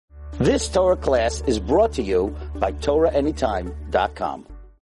This Torah class is brought to you by TorahAnytime.com.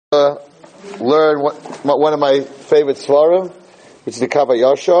 Learn one of my favorite svarim, which is the Kav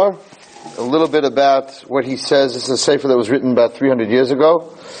Yashar. A little bit about what he says. This is a sefer that was written about 300 years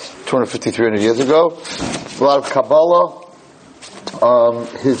ago, 250, 300 years ago. A lot of Kabbalah.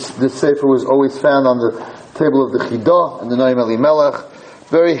 This sefer was always found on the table of the Chidah and the Noam Elimelech.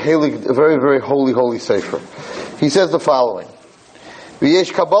 Very holy sefer. He says the following: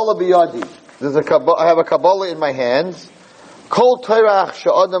 V'yesh Kabbalah biyadi. I have a Kabbalah in my hands. Kol Torah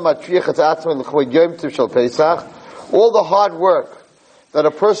she'adam matriach et atzmo l'chvod Yom Tov shel Pesach. All the hard work that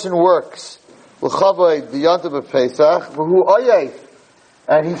a person works l'chavod the Yom Tov of Pesach, v'hu oyef,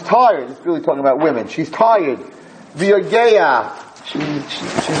 and he's tired. It's really talking about women. She's tired. V'yogeya.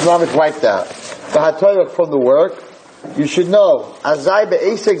 She's not much wiped out. V'hatoyach from the work. You should know, azai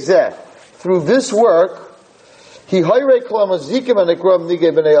be'esek zeh. Through this work, through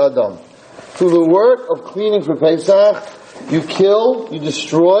the work of cleaning for Pesach, you kill, you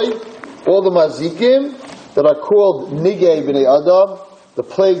destroy all the mazikim that are called nigei b'nei adam, the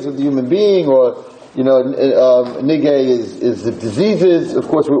plagues of the human being, or nigei is the diseases. Of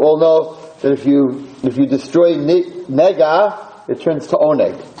course, we all know that if you destroy nega, it turns to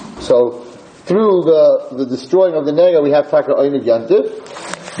oneg. So through the destroying of the nega, we have taka oneg yantiv.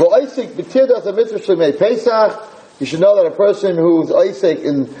 You should know that a person who's Isaac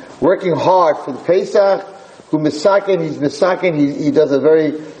in working hard for the Pesach, who he's misakin, he does a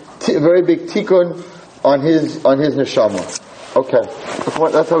very big tikkun on his neshama. Okay,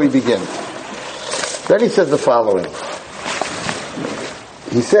 that's how we begin. Then he says the following.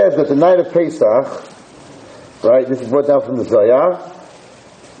 He says that the night of Pesach, right? This is brought down from the Zayar.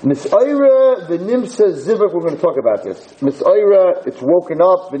 Mis'ayra v'nimsa zivuk. We're going to talk about this. Mis'ayra, it's woken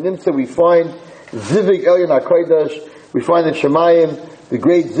up. V'nimsa, we find Zivug Elyon HaKodesh, we find in Shemayim the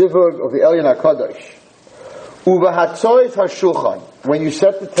great Zivug of the Elyon HaKodesh. Uvahatzois HaShulchan, when you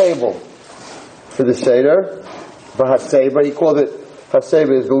set the table for the Seder, V'Haseba, he called it,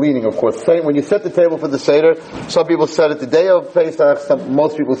 Haseba is the leaning, of course. When you set the table for the Seder, some people said it the day of Pesach,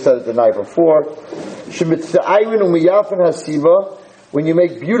 most people said it the night before. Shemitzayrin Umiyafin Hasiba, when you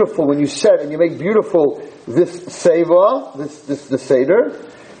make beautiful, when you set and you make beautiful this Seva, the Seder,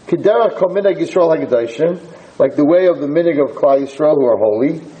 like the way of the minig of Klal Yisrael who are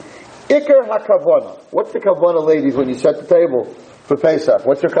holy. Iker hakavana. What's the kavana, ladies, when you set the table for Pesach?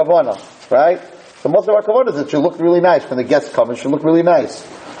 What's your kavana? Right? So most of our kavana is it should look really nice. When the guests come, it should look really nice.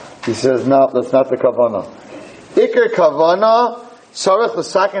 He says, no, that's not the kavana. Iker kavana, sarach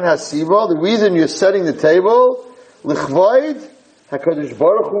l'saken hasiba, the reason you're setting the table, l'chvoid HaKadosh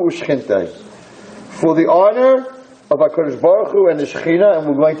Baruch Hu u'shchintei. For the honor of HaKadosh Baruch Hu and the Shekhinah, and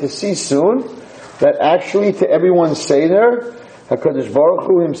we're going to see soon that actually to everyone's Seder, HaKadosh Baruch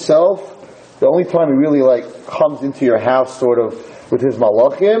Hu himself, the only time he really comes into your house sort of with his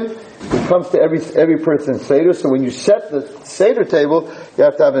malachim, he comes to every person's Seder. So when you set the Seder table, you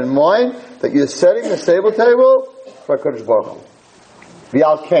have to have in mind that you're setting the Seder table for HaKadosh Baruch Hu.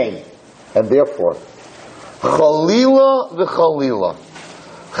 V'al kain, and therefore, Chalila v'chalila,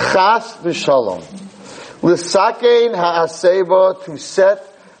 Chas v'shalom, L'sakein ha'aseba, to set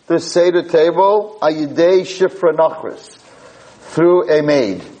the Seder table, ayidei shifra nachris, through a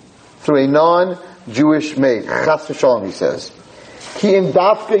maid, through a non-Jewish maid. Chas v'shalom, he says. Ki im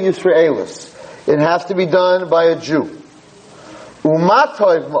dafka Yisraelis, it has to be done by a Jew.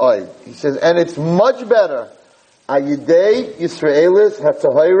 Umatayv ma'ay, he says, and it's much better, ayidei Yisraelis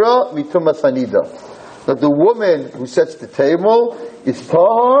hatzahira mitumas hanida, that the woman who sets the table is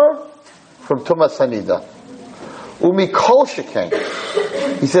tahar from Tumas Hanida. Umikol shekain.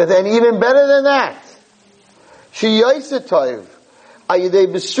 He says, and even better than that, she yaisatayv ayidei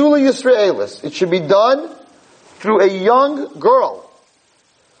besula Yisraelis. It should be done through a young girl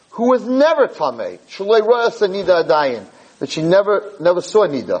who was never tamei. Shaloi royas Nida adayin, that she never saw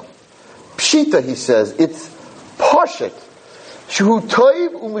Nida. Pshita, he says, it's pashit. Shehu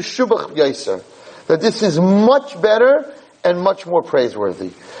toiv umeshubach yaiser. That this is much better and much more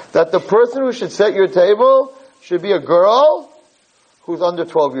praiseworthy. That the person who should set your table should be a girl who's under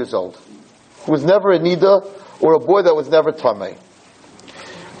 12 years old, who was never a nida, or a boy that was never tamei.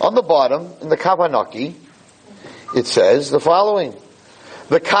 On the bottom, in the Kavanaki, it says the following.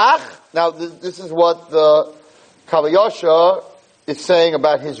 The Kach, now this is what the Kavayasha is saying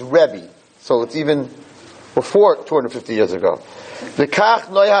about his Rebbe. So it's even before 250 years ago. The Kach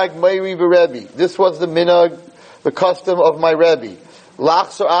noyhag meiri v'Rebbe. This was the minhag, the custom of my Rebbe.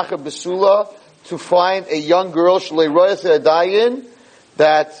 Lachzor acher besula, to find a young girl, shalei royas adayin,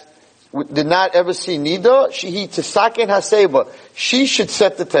 that did not ever see Nida, she tisaken haseba. She should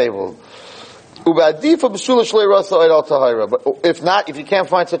set the table. But if not, if you can't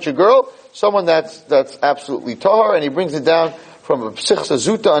find such a girl, someone that's absolutely tahar, and he brings it down from a Psichsa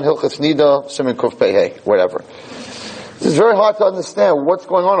Zuta on Hilchas Nida, Siman Kuf Pehei, whatever. This is very hard to understand what's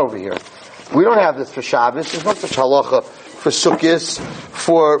going on over here. We don't have this for Shabbos. There's not such halacha for Sukkos,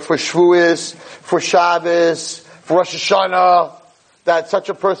 for Shavuos, for Shabbos, for Rosh Hashanah, that such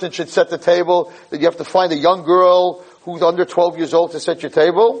a person should set the table, that you have to find a young girl who's under 12 years old to set your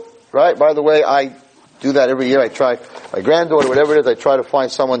table. Right? By the way, I do that every year. I try, my granddaughter, whatever it is, I try to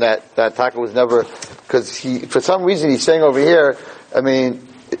find someone that Taka was never, because for some reason he's saying over here, I mean,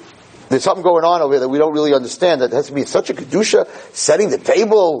 there's something going on over here that we don't really understand, that has to be such a kedusha, setting the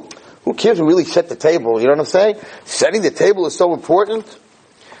table. Who cares who really set the table? You know what I'm saying? Setting the table is so important.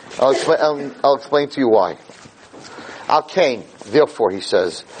 I'll explain to you why. Al Kain, therefore, he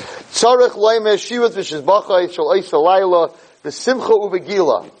says, Tzarech loyme shivas v'shizbachai shal ois halayla v'simcha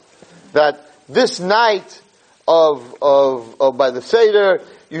uvegila. That this night of by the Seder,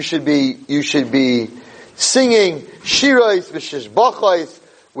 you should be singing shirais v'shishbachais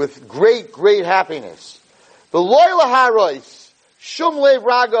with great happiness. The loyla harais shum lev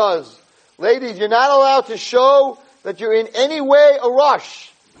ragas. Ladies, you're not allowed to show that you're in any way a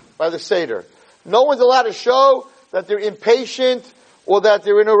rush by the Seder. No one's allowed to show that they're impatient or that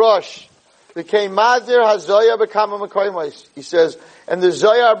they're in a rush. He says, and the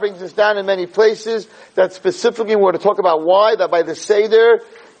Zohar brings this down in many places, that specifically we're going to talk about why, that by the Seder,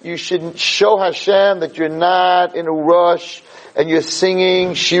 you should show Hashem that you're not in a rush, and you're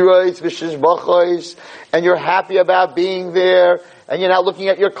singing Shirais V'Shishbachos, and you're happy about being there, and you're not looking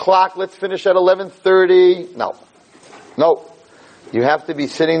at your clock, let's finish at 11:30. No. You have to be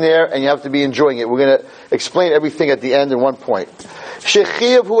sitting there, and you have to be enjoying it. We're going to explain everything at the end in one point.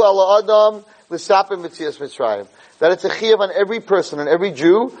 Shechiyav hu ala adam l'sapim v'tzias Mitzrayim. That it's a chiyav on every person, on every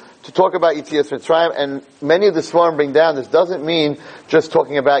Jew, to talk about Yitzias Mitzrayim. And many of the Svarim bring down, this doesn't mean just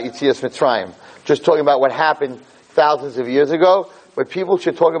talking about Yitzias Mitzrayim, just talking about what happened thousands of years ago, but people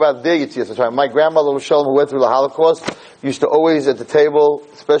should talk about their Yitzias Mitzrayim. My grandmother, Shalom, who went through the Holocaust, used to always at the table,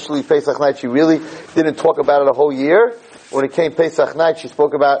 especially Pesach night, she really didn't talk about it a whole year. When it came Pesach night, she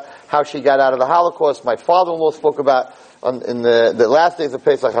spoke about how she got out of the Holocaust. My father-in-law spoke about in the last days of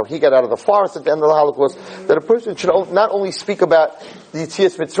Pesach, how he got out of the forest at the end of the Holocaust, that a person should not only speak about the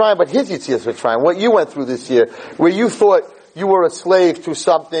Yitzias Mitzrayim, but his Yitzias Mitzrayim, what you went through this year, where you thought you were a slave to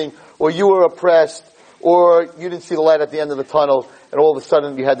something, or you were oppressed, or you didn't see the light at the end of the tunnel, and all of a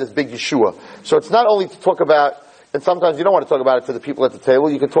sudden you had this big Yeshua. So it's not only to talk about, and sometimes you don't want to talk about it to the people at the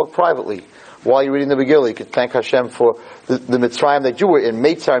table, you can talk privately. While you're reading the Megillah, you can thank Hashem for the Mitzrayim that you were in.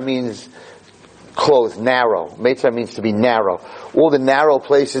 Meitzar means closed, narrow. Meitzar means to be narrow. All the narrow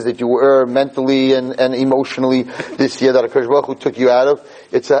places that you were mentally and emotionally this year that HaKadosh Baruch Hu took you out of.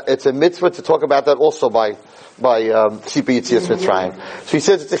 It's a mitzvah to talk about that also by Sipa Yitzias Mitzrayim. So he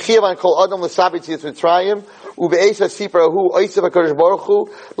says it's a chiyuv on kol adam l'sabi Yitzias Mitzrayim ube'esa sipra hu oisav HaKadosh Baruch Hu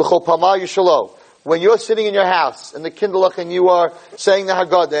l'chol pamal yishalo. When you're sitting in your house in the Kindlech and you are saying the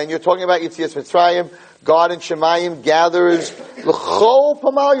Haggadah and you're talking about Yitzias Mitzrayim, God in Shemayim gathers l'chol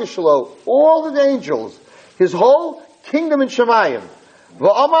pamal yishalo, all of the angels, his whole kingdom in Shemayim.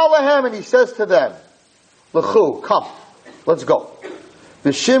 V'amar lehem, and he says to them, l'chu, come, let's go.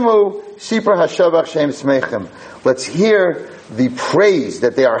 V'shimu sipra hashavach shem smechem. Let's hear the praise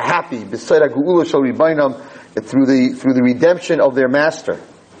that they are happy b'sayda geula shel ribainam, through the redemption of their master.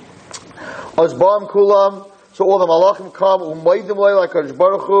 Azbam kulam, so all the malachim come, umaydim like HaKadosh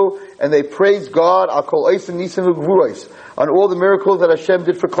Baruch Hu, and they praise God, al kol eisim nisim v'gvuros, on all the miracles that Hashem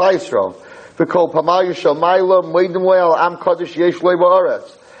did for Klal Yisrael. V'kol pamal yishal mayla, umaydim al am kadosh yesh lo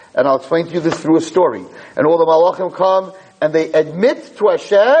ba'aretz. And I'll explain to you this through a story. And all the malachim come, and they admit to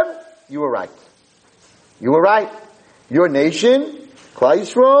Hashem, you were right. You were right. Your nation, Klal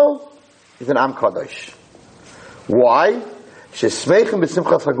Yisrael, is an am kadosh. Why? Because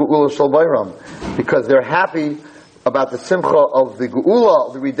they're happy about the simcha of the geula,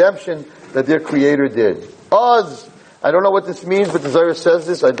 of the redemption that their Creator did. Oz, I don't know what this means, but the Zohar says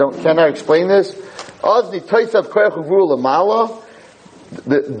this. Can I explain this? Oz nitaisav koyach uvur lamala.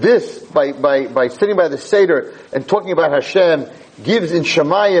 This, by sitting by the Seder and talking about Hashem, gives in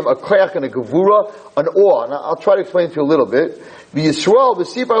Shemayim a koyach and a gevura, an awe. And I'll try to explain it to you a little bit. V'Yisrael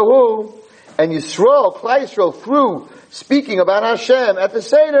v'sipahu, and Yisrael, Klal Yisrael, through speaking about Hashem at the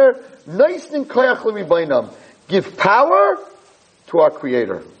Seder, Naisnin koyach l'ribainam, give power to our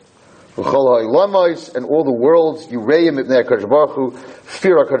Creator. And all the worlds, Yureim ibn HaKadosh Baruch Hu,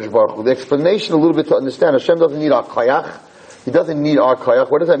 fear HaKadosh Baruch Hu. The explanation a little bit to understand, Hashem doesn't need our koyach. He doesn't need our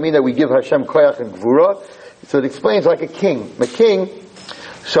koyach. What does that mean that we give Hashem koyach and gvura? So it explains like a king. A king,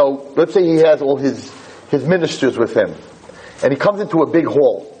 so let's say he has all his ministers with him. And he comes into a big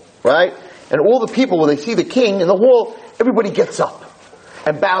hall, right? And all the people, when they see the king in the hall, everybody gets up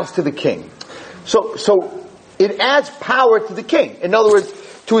and bows to the king. So it adds power to the king. In other words,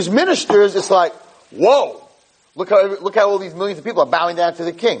 to his ministers, it's like, whoa! Look how all these millions of people are bowing down to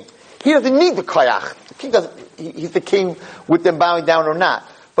the king. He doesn't need the koyach. The king doesn't. He's the king with them bowing down or not.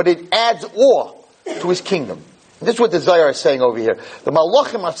 But it adds awe to his kingdom. And this is what the Zohar is saying over here. The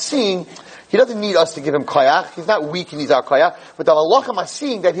malachim are seeing. He doesn't need us to give him koyach. He's not weak. He needs our koyach. But the malachim are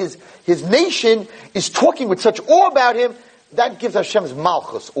seeing that his nation is talking with such awe about him. That gives Hashem's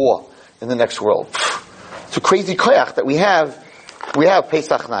malchus awe in the next world. It's a crazy koyach that we have. We have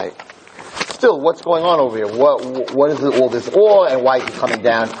Pesach night. Still, what's going on over here? What is all this awe, and why is he coming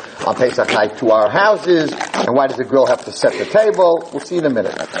down on Pesach night to our houses, and why does the girl have to set the table? We'll see in a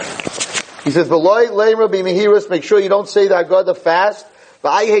minute. He says, "V'loy leimra b'mehirus." Make sure you don't say the Haggadah fast.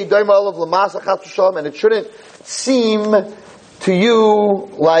 And it shouldn't seem to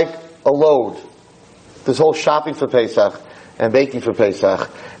you like a load. This whole shopping for Pesach and baking for Pesach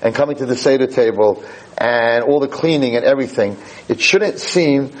and coming to the Seder table and all the cleaning and everything, it shouldn't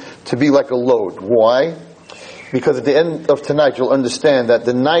seem to be like a load. Why? Because at the end of tonight you'll understand that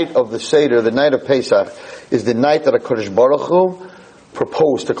the night of the Seder, the night of Pesach, is the night that HaKadosh Baruch Hu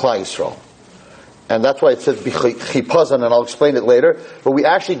proposed to Klal Yisrael. And that's why it says chipazon, and I'll explain it later. But we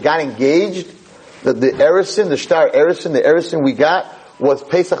actually got engaged. The Erison, the Shtar Erison, the Erison we got was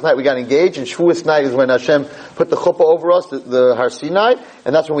Pesach night we got engaged, and Shavuos night is when Hashem put the chuppah over us, the Har Sinai,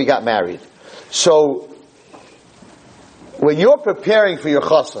 and that's when we got married. So, when you're preparing for your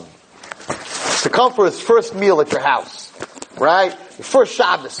chassan to come for his first meal at your house, right? Your first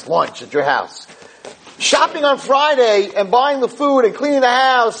Shabbos lunch at your house, shopping on Friday and buying the food and cleaning the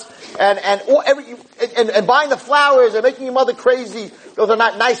house and buying the flowers and making your mother crazy. Those are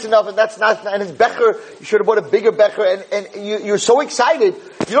not nice enough, and that's not. And his becher, you should have bought a bigger becher. And you're so excited.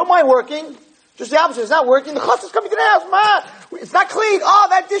 You don't mind working. Just the opposite. It's not working. The chassan is coming to the house. Ma, it's not clean. Oh,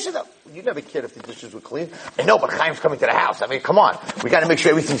 that dish is. You never cared if the dishes were clean. I know, but Chaim's coming to the house. I mean, come on. We got to make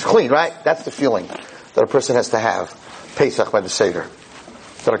sure everything's clean, right? That's the feeling that a person has to have. Pesach by the Seder.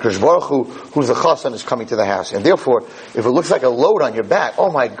 That HaKadosh Baruch Hu, who's the chassan, is coming to the house. And therefore, if it looks like a load on your back, oh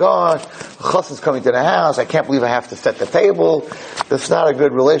my gosh, the chassan's coming to the house, I can't believe I have to set the table. That's not a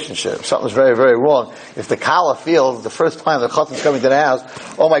good relationship. Something's very, very wrong. If the kala feels the first time the chassan's coming to the house,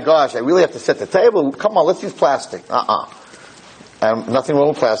 oh my gosh, I really have to set the table? Come on, let's use plastic. Nothing wrong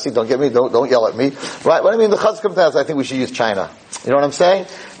with plastic. Don't yell at me. Right? What I mean, the chassan comes to the house, I think we should use China. You know what I'm saying?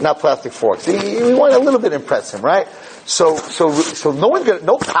 Not plastic forks. We want a little bit impress him, right? So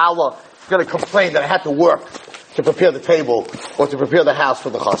no kala is going to complain that I had to work to prepare the table or to prepare the house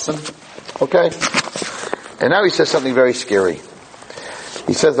for the chassan. Okay? And now he says something very scary.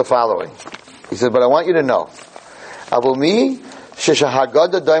 He says the following. He says, but I want you to know, Avumi shesha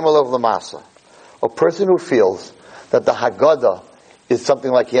Haggadah daimalav lamasa. A person who feels that the Haggadah is something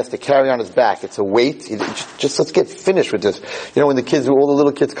like he has to carry on his back. It's a weight. Just let's get finished with this. You know, when all the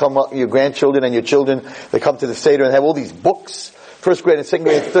little kids come up, your grandchildren and your children, they come to the Seder and have all these books. First grade and second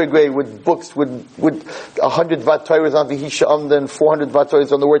grade and third grade with books with 100 Vat Torahs on Vihisha Amda and 400 Vat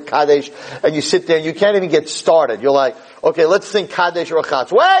Torahs on the word Kadesh. And you sit there and you can't even get started. You're like, okay, let's sing Kadesh or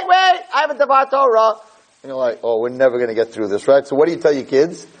Chatz. Wait, I have a Vat Torah. And you're like, oh, we're never going to get through this, right? So what do you tell your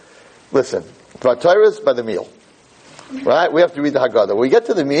kids? Listen, Vat Torahs by the meal. Right? We have to read the Haggadah. When we get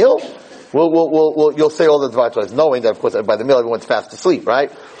to the meal, you'll say all the Dvar Torahs, knowing that, of course, by the meal, everyone's fast asleep, right?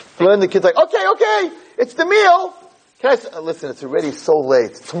 And then the kid's like, okay, it's the meal. Listen, it's already so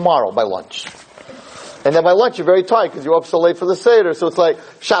late. Tomorrow by lunch. And then by lunch, you're very tired because you're up so late for the Seder, so it's like,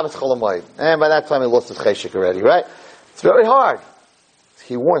 Shabbos Chol Hamoed. And by that time, he lost his cheshik already, right? It's very hard.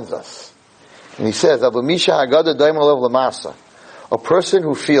 He warns us. And he says, Abu Misha Haggadah Daimalav Lamasa. A person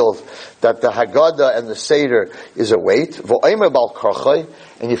who feels that the Haggadah and the Seder is a weight, and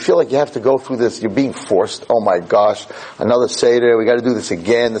you feel like you have to go through this, you're being forced. Oh my gosh, another Seder, we got to do this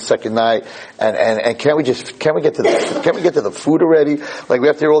again the second night, and can't we get to the food already? Like we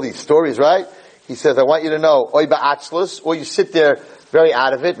have to hear all these stories, right? He says, I want you to know, or you sit there very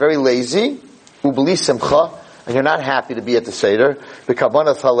out of it, very lazy, ubli simcha, and you're not happy to be at the Seder,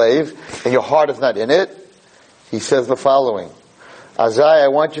 b'kabanas halev, and your heart is not in it. He says the following. Azai, I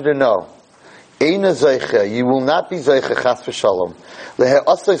want you to know, you will not be zeicha chas v'shalom.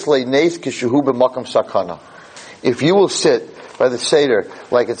 If you will sit by the Seder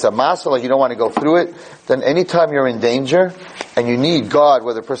like it's a masa, like you don't want to go through it, then anytime you're in danger and you need God,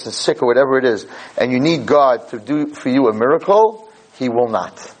 whether the person's sick or whatever it is, and you need God to do for you a miracle, He will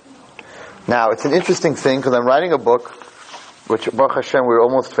not. Now, it's an interesting thing because I'm writing a book, which Baruch Hashem we're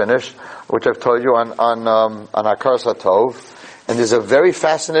almost finished, which I've told you on Hakaras HaTov, and there's a very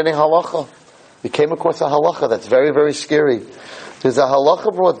fascinating halacha. We came across a halacha that's very, very scary. There's a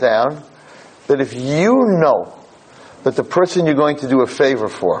halacha brought down that if you know that the person you're going to do a favor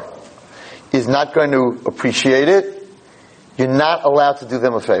for is not going to appreciate it, you're not allowed to do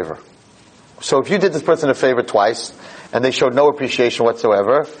them a favor. So if you did this person a favor twice, and they showed no appreciation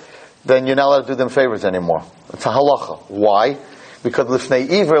whatsoever, then you're not allowed to do them favors anymore. It's a halacha. Why? Because l'fnei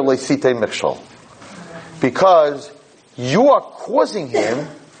iver le'sitei mikshol. Because you are causing him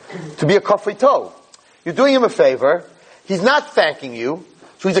to be a kafri tov. You're doing him a favor. He's not thanking you.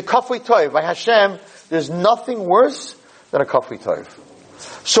 So he's a kafri tov. By Hashem, there's nothing worse than a kafri tov.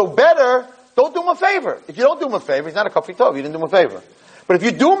 So better, don't do him a favor. If you don't do him a favor, he's not a kafri tov. You didn't do him a favor. But if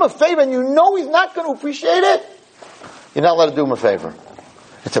you do him a favor and you know he's not going to appreciate it, you're not allowed to do him a favor.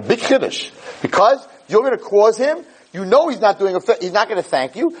 It's a big chiddush. Because you're going to cause him, you know he's not doing he's not going to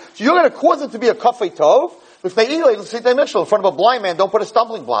thank you, so you're going to cause him to be a kafei tov. If they eat in front of a blind man, don't put a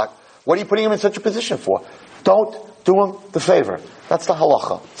stumbling block. What are you putting him in such a position for? Don't do him the favor. That's the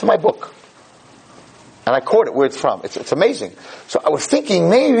halacha. It's in my book. And I quote it where it's from. It's amazing. So I was thinking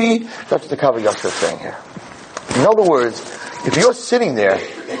maybe that's what the Kav Yosef is saying here. In other words, if you're sitting there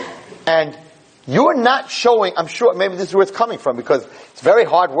and you're not showing, I'm sure maybe this is where it's coming from because it's very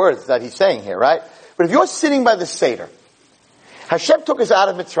hard words that he's saying here, right? But if you're sitting by the Seder, Hashem took us out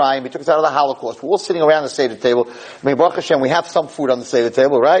of Mitzrayim, He took us out of the Holocaust. We're all sitting around the Seder table. I mean, Baruch Hashem, we have some food on the Seder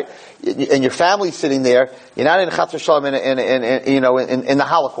table, right? And your family's sitting there. You're not in Chatz Shalom in the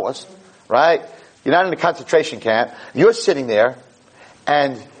Holocaust, right? You're not in a concentration camp. You're sitting there,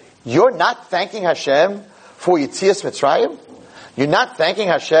 and you're not thanking Hashem for Yetzias Mitzrayim. You're not thanking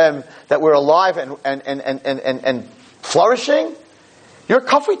Hashem that we're alive and flourishing. You're a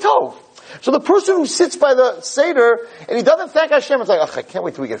kafri tov. So the person who sits by the Seder and he doesn't thank Hashem, it's like, I can't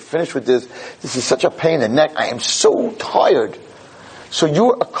wait till we get finished with this. This is such a pain in the neck. I am so tired. So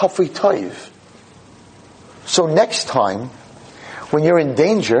you're a kafri tov. So next time, when you're in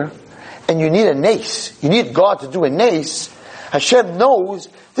danger and you need a nace, you need God to do a nace, Hashem knows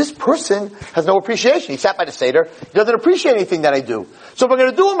this person has no appreciation. He sat by the Seder. He doesn't appreciate anything that I do. So if I'm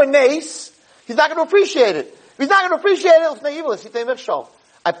going to do him a nace, he's not going to appreciate it. If he's not going to appreciate it, it's not evil. It's mikshol.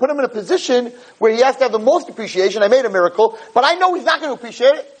 I put him in a position where he has to have the most appreciation. I made a miracle, but I know he's not going to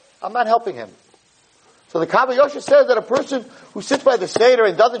appreciate it. I'm not helping him. So the Kav Yosef says that a person who sits by the Seder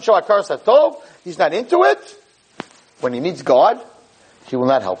and doesn't show Hakaras HaTov, he's not into it. When he needs God, He will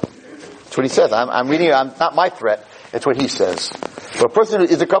not help him. That's what he says. I'm reading it. Not my threat. It's what he says. But a person who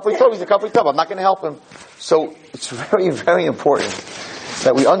is a kafri tov, he's a kafri tov. I'm not going to help him. So it's very, very important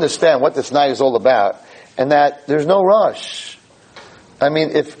that we understand what this night is all about, and that there's no rush. I mean,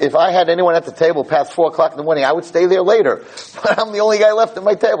 if I had anyone at the table past 4 o'clock in the morning, I would stay there later. But I'm the only guy left at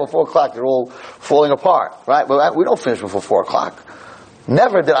my table. 4 o'clock, they're all falling apart, right? But we don't finish before 4 o'clock.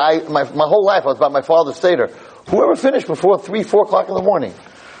 Never did my whole life I was by my father's Seder. Whoever finished before 3, 4 o'clock in the morning?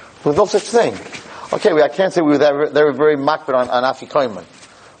 There was no such thing. Okay, I can't say we were very makbid on Afikoyman,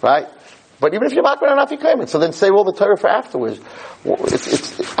 right? But even if you're makbid on Afikoyman, so then save all the Torah for afterwards.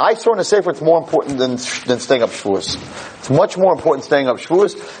 I saw in the Sefer it's more important than staying up Shavuos. It's much more important staying up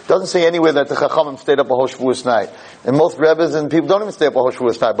Shavuos. It doesn't say anywhere that the Chachamim stayed up a whole Shavuos night. And most Rebbes and people don't even stay up a whole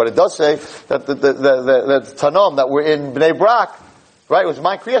Shavuos night. But it does say that the Tanom that were in Bnei Brak, right, it was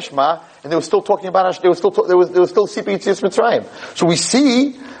my Kriya Shema, and they were still talking about, they were still Sipi Yetzias Mitzrayim. So we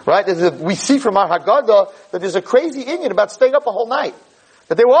see, right, we see from our Haggadah that there's a crazy Indian about staying up a whole night.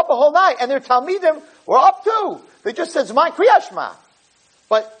 That they were up a whole night, and their Talmidim were up too. They just said, my Kriya Shema.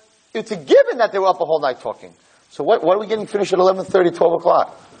 But it's a given that they were up a whole night talking. So what are we getting finished at 11:30, 12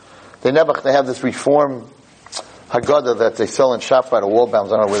 o'clock? They have this reform Haggadah that they sell in Shopify at Wallbounds.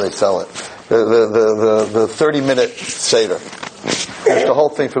 I don't know where they sell it. The 30-minute Seder. It's the whole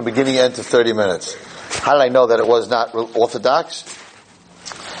thing from beginning to end to 30 minutes. How did I know that it was not Orthodox?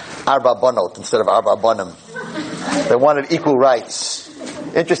 Arba Banot instead of Arba Banim. They wanted equal rights.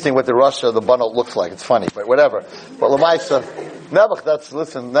 Interesting what the Russia of the Banot looks like. It's funny, but whatever. But Lamaisa, Nebuch,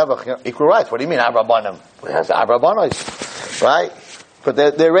 Nebuch, equal rights. What do you mean Arba Banim? That's Arba Banos, right? But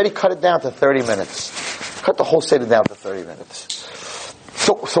they already cut it down to 30 minutes. Cut the whole Seder down to 30 minutes.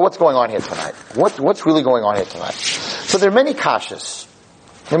 So what's going on here tonight? What's really going on here tonight? So there are many kashas.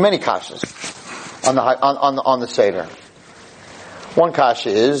 On the Seder. One kasha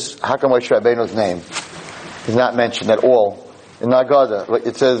is how come Moshe Rabbeinu's name is not mentioned at all In Haggadah,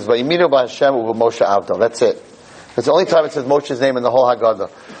 it says, Vayiminu b'Hashem u'va Moshe Avdo. That's it. It's the only time it says Moshe's name in the whole Haggadah.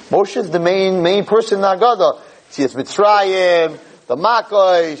 Moshe is the main person in the Haggadah. Tzias Mitzrayim, the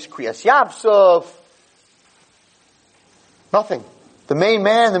Makosh, Kriyas Yamsuf. Nothing. The main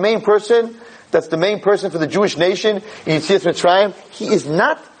man, the main person, that's the main person for the Jewish nation in Yetzias Mitzrayim, he is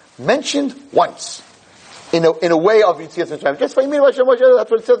not mentioned once. In a way of Yetzias Mitzrayim. Just Vayiminu b'Hashem Moshe,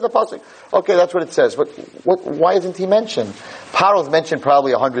 that's what it says in the pasuk. Okay, that's what it says. But why isn't he mentioned? Paro's mentioned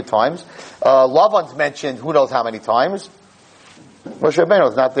probably 100 times. Lavan's mentioned who knows how many times. Moshe Rabbeinu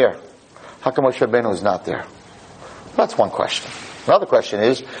is not there. How come Moshe Rabbeinu is not there? That's one question. Another question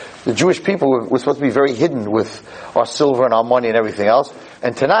is, the Jewish people were supposed to be very hidden with our silver and our money and everything else.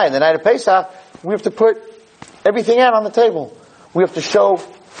 And tonight, the night of Pesach, we have to put everything out on the table. We have to show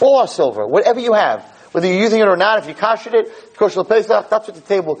all our silver, whatever you have. Whether you're using it or not, if you kashered it, kosher Pesach, that's what the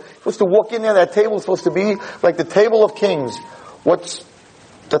table. You're supposed to walk in there, that table is supposed to be like the table of kings.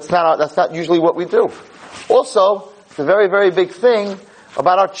 That's not usually what we do. Also, it's a very, very big thing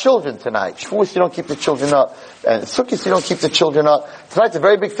about our children tonight. Shavuos, you don't keep the children up. And Sukkot, you don't keep the children up. Tonight's a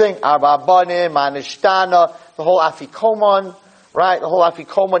very big thing. Arba Abanim, Manishtana, the whole Afikoman, right? The whole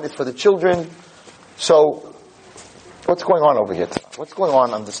Afikoman is for the children. So, what's going on over here tonight? What's going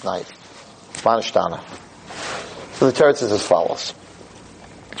on this night? Manishtana. So the Torah says as follows.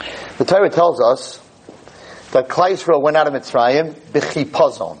 The Torah tells us that Klal Yisrael went out of Mitzrayim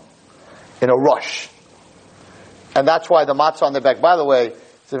b'chipazon, in a rush. And that's why the matzah on their back. By the way,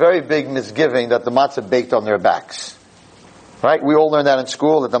 it's a very big misgiving that the matzah baked on their backs. Right? We all learned that in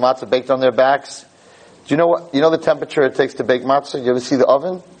school, that the matzah baked on their backs. Do you know what? You know the temperature it takes to bake matzah? You ever see the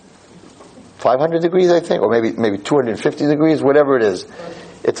oven? 500 degrees, I think, or maybe 250 degrees, whatever it is.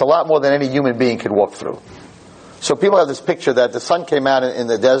 It's a lot more than any human being could walk through. So people have this picture that the sun came out in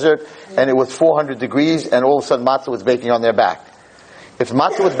the desert and it was 400 degrees and all of a sudden matzah was baking on their back. If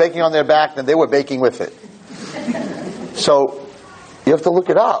matzah was baking on their back, then they were baking with it. So you have to look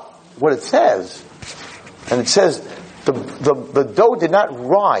it up, what it says. And it says the dough did not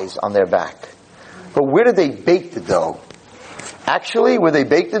rise on their back. But where did they bake the dough? Actually, where they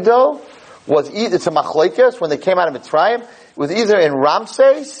baked the dough was it's a machlokes when they came out of Mitzrayim. It was either in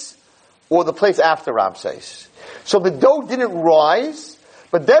Ramses or the place after Ramses. So the dough didn't rise,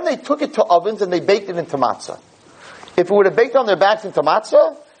 but then they took it to ovens and they baked it into matzah. If it would have baked on their backs into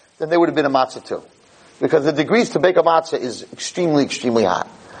matzah, then they would have been a matzah too. Because the degrees to bake a matzah is extremely, extremely hot.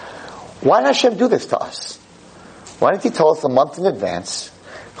 Why did Hashem do this to us? Why didn't He tell us a month in advance?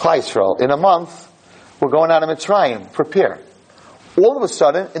 Klal Yisrael, in a month, we're going out of Mitzrayim. Prepare. All of a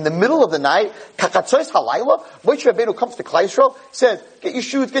sudden, in the middle of the night, Kakatzois Halayla, Moshe Rabbeinu comes to Klal Yisrael, says, get your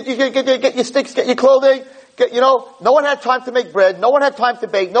shoes, get your sticks, get your clothing, no one had time to make bread, no one had time to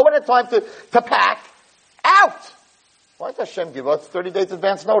bake, no one had time to pack. Out! Why did Hashem give us 30 days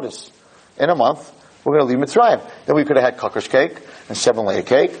advance notice? In a month, we're going to leave Mitzrayim. Then we could have had kakash cake and 7-layer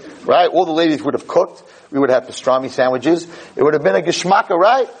cake, right? All the ladies would have cooked. We would have pastrami sandwiches. It would have been a geschmacka,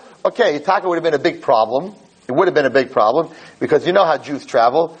 right? Okay, Yitaka would have been a big problem. It would have been a big problem because you know how Jews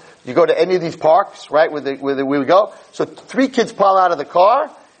travel. You go to any of these parks, right, where we go. So 3 kids pile out of the car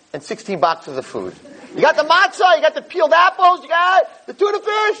and 16 boxes of food. You got the matzah, you got the peeled apples, you got the tuna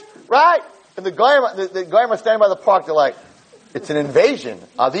fish, right? And the goyim are standing by the park. They're like, it's an invasion.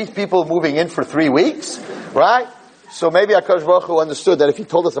 Are these people moving in for 3 weeks, right? So maybe HaKadosh Baruch Hu understood that if He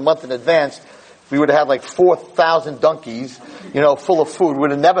told us a month in advance, we would have had like 4,000 donkeys, full of food. We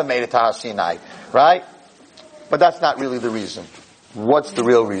would have never made it to Har Sinai, right? But that's not really the reason. What's the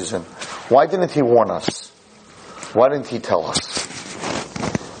real reason? Why didn't He warn us? Why didn't He tell us?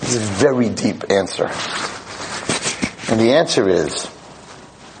 It's a very deep answer. And the answer is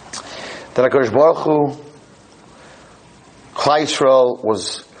that HaKadosh Baruch Hu, Klal Yisrael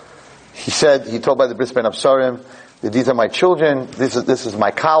was, he told by the Bris Ben Absarim, that these are my children, this is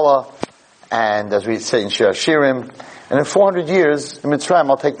my Kala, and as we say in Shir Hashirim, and in 400 years, in Mitzrayim,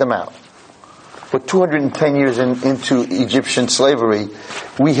 I'll take them out. But 210 years into Egyptian slavery,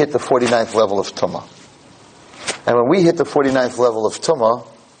 we hit the 49th level of Tumah. And when we hit the 49th level of Tumah,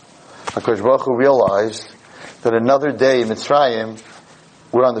 HaKadosh Baruch Hu realized that another day in Mitzrayim,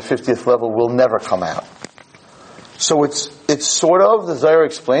 we're on the 50th level, we'll never come out. So it's sort of, the Zohar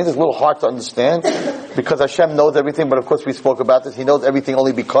explains, it's a little hard to understand, because Hashem knows everything, but of course we spoke about this, He knows everything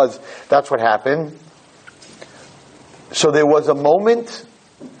only because that's what happened. So there was a moment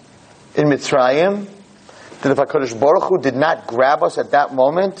in Mitzrayim that if HaKadosh Baruch Hu did not grab us at that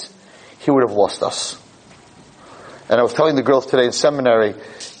moment, He would have lost us. And I was telling the girls today in seminary,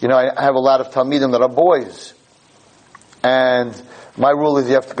 I have a lot of Talmidim that are boys. And my rule is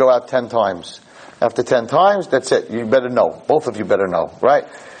you have to go out 10 times. After 10 times, that's it. You better know. Both of you better know, right?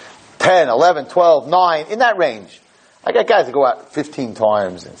 10, 11, 12, 9, in that range. I got guys that go out 15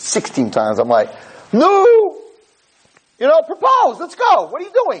 times and 16 times. I'm like, no! Propose. Let's go. What are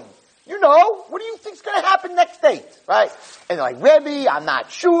you doing? What do you think's going to happen next date? Right? And they're like, Rebbe, I'm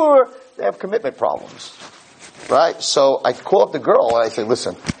not sure. They have commitment problems. Right? So I call up the girl and I say,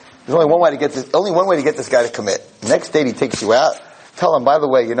 listen, there's only one way to get this guy to commit. Next date he takes you out. Tell him, by the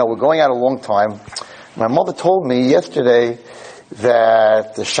way, we're going out a long time. My mother told me yesterday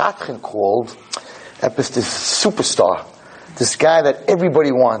that the Shadchan called this superstar. This guy that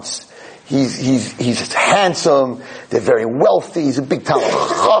everybody wants. He's handsome. They're very wealthy. He's a big time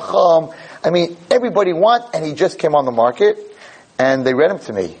chacham. Everybody wants, and he just came on the market, and they read him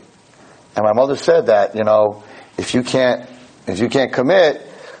to me. And my mother said that, if you can't commit,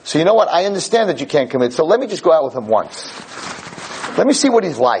 so you know what? I understand that you can't commit. So let me just go out with him once. Let me see what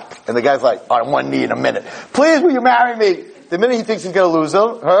he's like. And the guy's like, on one knee in a minute. Please, will you marry me? The minute he thinks he's going to lose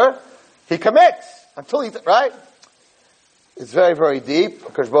her, he commits until right? It's very, very deep,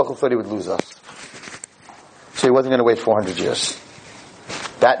 because Baruch Hu thought he would lose us. So he wasn't going to wait 400 years.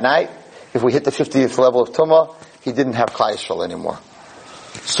 That night, if we hit the 50th level of Tumah, he didn't have Klal Yisrael anymore.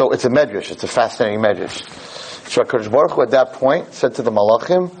 So it's a medrash. It's a fascinating medrash. So HaKadosh Baruch Hu at that point said to the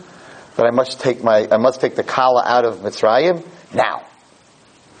Malachim that I must take the Kala out of Mitzrayim now.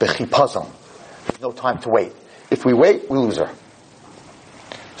 B'chipazon. There's no time to wait. If we wait, we lose her.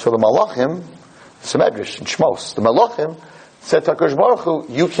 So the Malachim, it's a medrash in Shmos, the Malachim said to HaKadosh Baruch Hu,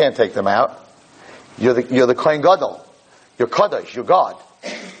 you can't take them out. You're the Kohen Gadol. You're Kadosh. You're God.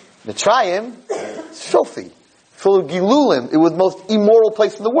 Mitzrayim, it's filthy. Full of Gilulim. It was the most immoral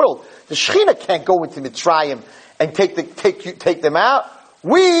place in the world. The Shechina can't go into Mitzrayim and take them out.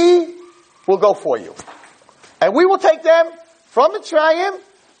 We will go for you. And we will take them from Mitzrayim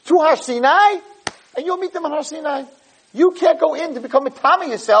to Har Sinai, and you'll meet them on Har Sinai. You can't go in to become a Tami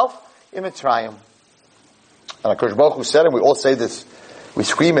yourself in Mitzrayim. And HaKadosh Baruch Hu said, and we all say this, we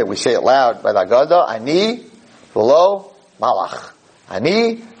scream it, we say it loud, by the Agada, Ani v'lo malach.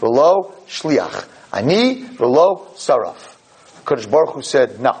 Ani v'lo shliach. Ani v'lo saraf. HaKadosh Baruch Hu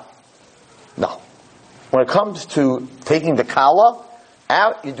said, no. When it comes to taking the Kala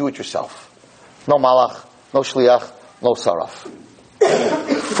out, you do it yourself. No malach, no shliach, no saraf.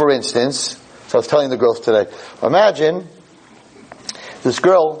 For instance, so I was telling the girls today, imagine this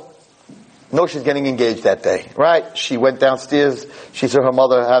girl knows she's getting engaged that day, right? She went downstairs, she saw her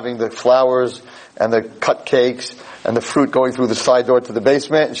mother having the flowers and the cut cakes and the fruit going through the side door to the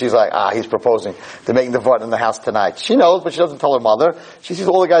basement, and she's like, he's proposing. They're making the vart in the house tonight. She knows, but she doesn't tell her mother. She sees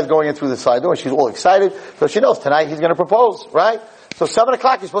all the guys going in through the side door, and she's all excited, so she knows tonight he's gonna propose, right? So 7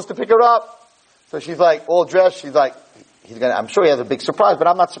 o'clock, he's supposed to pick her up. So she's like, all dressed, she's like, I'm sure he has a big surprise, but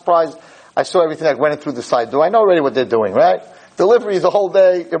I'm not surprised. I saw everything that went in through the side door. I know already what they're doing, right? Delivery is a whole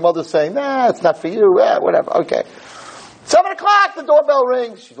day. Your mother's saying, nah, it's not for you. Whatever. Okay. 7 o'clock, the doorbell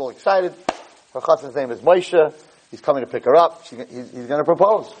rings. She's all excited. Her chassan's name is Moshe. He's coming to pick her up. He's going to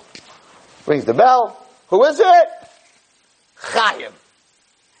propose. Rings the bell. Who is it? Chaim.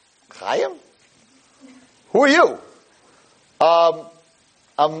 Chaim? Who are you?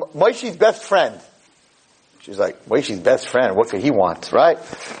 I'm Moshe's best friend. She's like, Moshe's best friend. What could he want, right?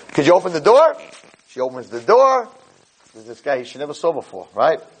 Could you open the door? She opens the door. There's this guy she never saw before,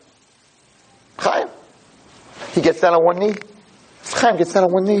 right? Chaim. He gets down on one knee. Chaim gets down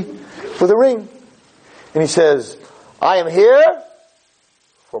on one knee with a ring. And he says, I am here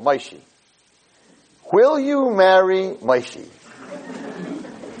for Moshe. Will you marry Moshe?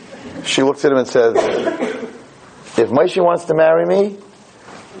 She looks at him and says, if Moshe wants to marry me,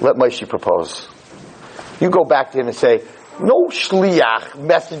 let Moshe propose. You go back to him and say, no shliach,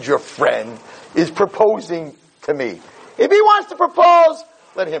 messenger friend, is proposing to me. If he wants to propose,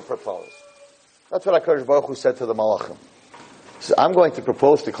 let him propose. That's what HaKadosh Baruch Hu said to the Malachim. He said, I'm going to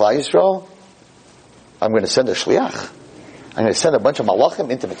propose to Klal Yisrael. I'm going to send a shliach. I'm going to send a bunch of Malachim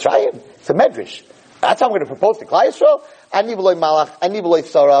into Mitzrayim. It's a medrash. That's how I'm going to propose to Klal Yisrael. Ani v'loi malach, ani v'loi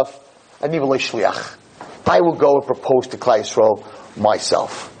saraf, ani v'loi shliach. I will go and propose to Klal Yisrael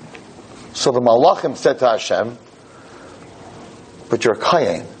myself. So the Malachim said to Hashem, but you're a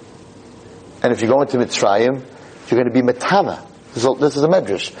Kayin. And if you go into Mitzrayim, you're going to be Metana. This is a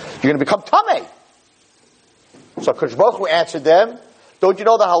medrash. You're going to become Tameh. So HaKadosh Baruch Hu answered them, don't you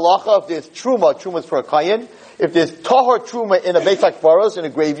know the halacha, if there's truma is for a Kayin. If there's tahor truma in a Beit HaKbaros, in a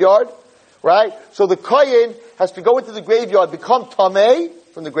graveyard, right? So the Kayin has to go into the graveyard, become Tameh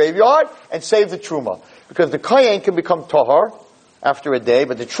from the graveyard, and save the truma. Because the Kayin can become tahor, after a day,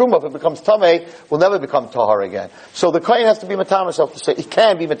 but the truma, if it becomes tamei, will never become tahar again. So the kohen has to be matam himself to say, he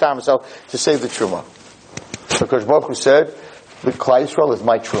can be matam himself to save the truma. Because Baruch Hu said, the Klal Yisrael is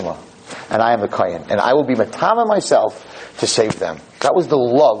my truma, and I am the kohen, and I will be matam myself to save them. That was the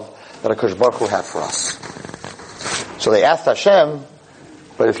love that HaKadosh Baruch Hu had for us. So they asked Hashem,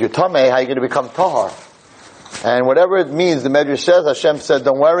 but if you're tamei, how are you going to become tahar? And whatever it means, the Medrash says, Hashem said,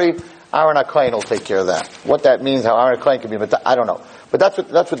 don't worry, Aaron HaKohen will take care of that. What that means, how Aaron HaKohen can be, I don't know. But that's what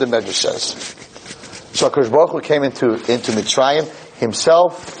the Medrash says. So HaKadosh Baruch Hu came into Mitzrayim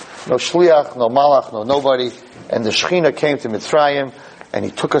himself, no shliach, no malach, no nobody, and the Shekhinah came to Mitzrayim, and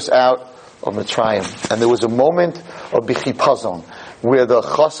he took us out of Mitzrayim. And there was a moment of bichipazon, where the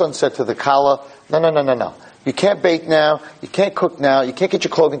Chassan said to the Kala, no. You can't bake now, you can't cook now, you can't get your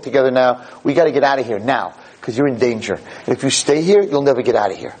clothing together now, we gotta get out of here now, because you're in danger. And if you stay here, you'll never get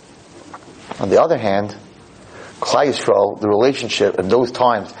out of here. On the other hand, Klal Yisrael, the relationship in those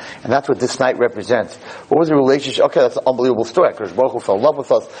times, and that's what this night represents. What was the relationship? Okay, that's an unbelievable story. Because Baruch Hu fell in love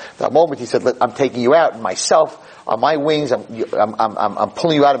with us. That moment he said, I'm taking you out, myself, on my wings, I'm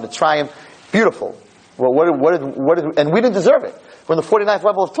pulling you out of Mitzrayim. Beautiful. Well, and we didn't deserve it. We're in the 49th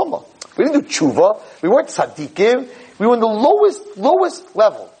level of Tumah. We didn't do tshuva. We weren't tzaddikim. We were in the lowest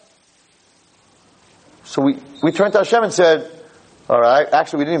level. So we turned to Hashem and said, alright,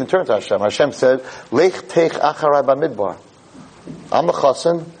 actually we didn't even turn to Hashem. Hashem said, Lech teich acharai bamidbar. I'm the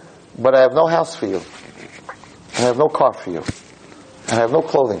chassan, but I have no house for you. And I have no car for you. And I have no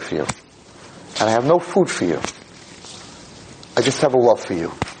clothing for you. And I have no food for you. I just have a love for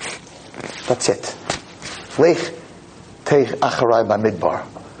you. That's it. Lech teich acharai bamidbar.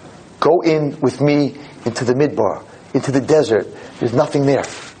 Go in with me into the midbar, into the desert. There's nothing there.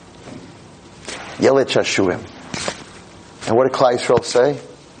 Yelet Shashuim. And what did Klal Yisrael say?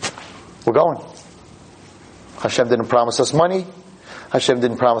 We're going. Hashem didn't promise us money. Hashem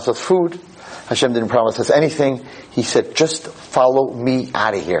didn't promise us food. Hashem didn't promise us anything. He said, just follow me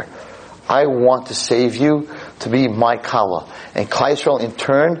out of here. I want to save you to be my Kala. And Klal Yisrael in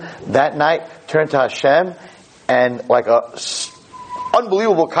turn, that night, turned to Hashem and like a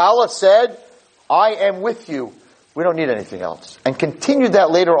unbelievable Kala said, I am with you. We don't need anything else. And continued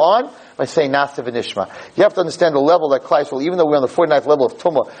that later on by saying Nasiv and Ishma. You have to understand the level that Klal Yisrael, even though we're on the 49th level of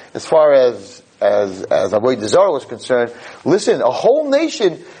Tumah, as far as Avodah Zarah was concerned, listen, a whole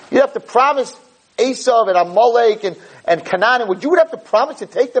nation, you have to promise Esav and Amalek and Canaan, and you would have to promise to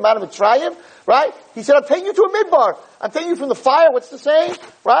take them out of Mitzrayim, right? He said, I'm taking you to a midbar. I'm taking you from the fire, what's the saying?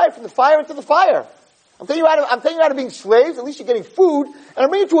 Right? From the fire into the fire. I'm taking you out of being slaves, at least you're getting food, and I'm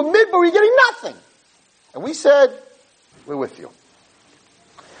bringing you to a midbar where you're getting nothing. And we said, we're with you.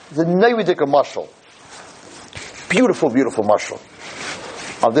 The Nevidik mashal. Beautiful, beautiful mashal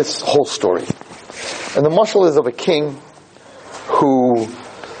of this whole story. And the mashal is of a king who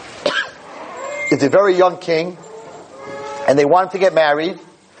is a very young king, and they want him to get married.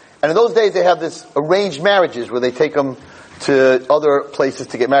 And in those days they have this arranged marriages where they take them to other places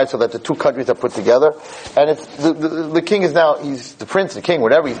to get married so that the two countries are put together. And it's the king is now, he's the prince, the king,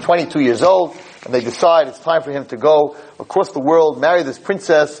 whatever, he's 22 years old, and they decide it's time for him to go across the world, marry this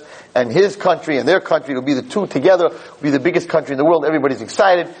princess, and his country and their country will be the two together, will be the biggest country in the world. Everybody's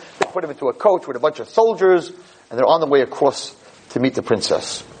excited. They put him into a coach with a bunch of soldiers, and they're on the way across to meet the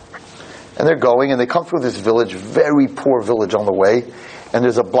princess. And they're going, and they come through this village, very poor village on the way, and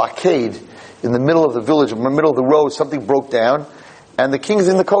there's a blockade in the middle of the village, in the middle of the road. Something broke down, and the king's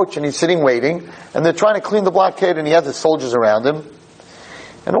in the coach, and he's sitting waiting, and they're trying to clean the blockade, and he has his soldiers around him.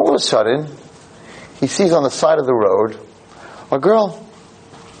 And all of a sudden, he sees on the side of the road a girl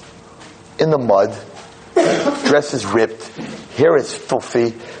in the mud, dress is ripped, hair is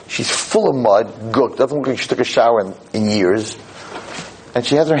filthy, she's full of mud, gook, doesn't look like she took a shower in years, and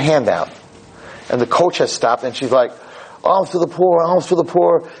she has her hand out. And the coach has stopped, and she's like, alms for the poor, alms for the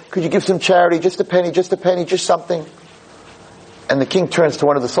poor, could you give some charity, just a penny, just something. And the king turns to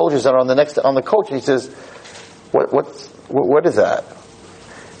one of the soldiers that are on the coach, and he says, what is that?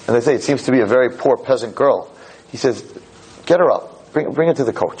 And they say, it seems to be a very poor peasant girl. He says, get her up, bring her to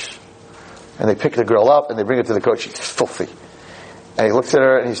the coach. And they pick the girl up, and they bring her to the coach. She's filthy. And he looks at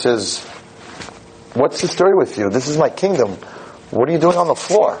her, and he says, what's the story with you? This is my kingdom. What are you doing on the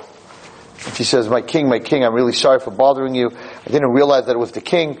floor? And she says, my king, I'm really sorry for bothering you. I didn't realize that it was the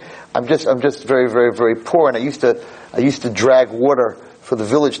king. I'm just very, very, very poor, and I used to drag water for the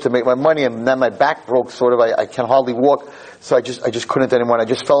village to make my money, and then my back broke sort of. I can hardly walk, so I just couldn't anymore. I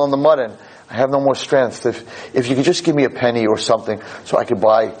just fell in the mud, and I have no more strength. If you could just give me a penny or something so I could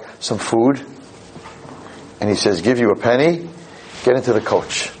buy some food. And he says, give you a penny? Get into the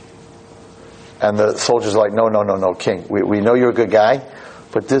coach. And the soldiers are like, no, king. We know you're a good guy,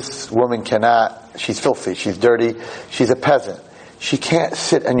 but this woman cannot, she's filthy, she's dirty, she's a peasant. She can't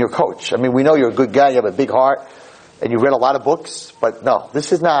sit on your coach. I mean, we know you're a good guy, you have a big heart, and you read a lot of books, but no,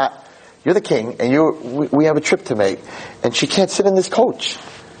 this is not, you're the king, and we have a trip to make, and she can't sit in this coach.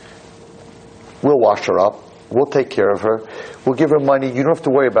 We'll wash her up. We'll take care of her. We'll give her money. You don't have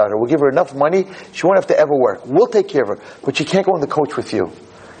to worry about her. We'll give her enough money, she won't have to ever work. We'll take care of her, but she can't go in the coach with you.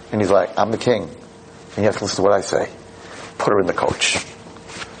 And he's like, I'm the king, and you have to listen to what I say. Put her in the coach.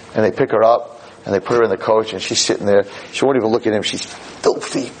 And they pick her up, and they put her in the coach, and she's sitting there. She won't even look at him. She's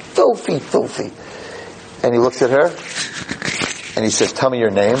filthy, filthy, filthy. And he looks at her, and he says, tell me your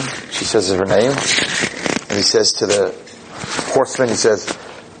name. She says her name. And he says to the horseman, he says,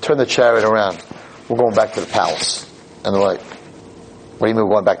 turn the chariot around. We're going back to the palace. And they're like, what do you mean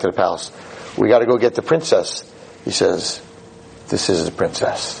we're going back to the palace? We got to go get the princess. He says, this is the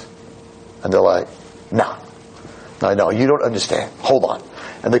princess. And they're like, no, you don't understand. Hold on.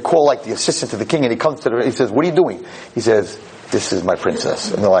 And they call like the assistant to the king, and he comes to her, he says, what are you doing? He says, this is my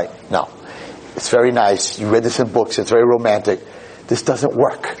princess. And they're like, no, it's very nice. You read this in books. It's very romantic. This doesn't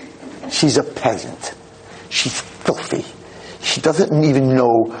work. She's a peasant. She's filthy. She doesn't even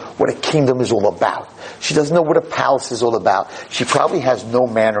know what a kingdom is all about. She doesn't know what a palace is all about. She probably has no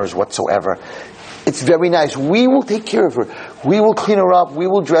manners whatsoever. It's very nice. We will take care of her. We will clean her up. We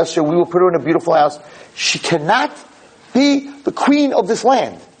will dress her. We will put her in a beautiful house. She cannot be the queen of this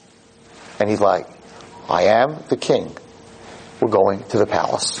land. And he's like, I am the king. We're going to the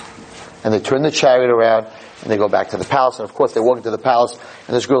palace. And they turn the chariot around, and they go back to the palace. And of course they walk into the palace,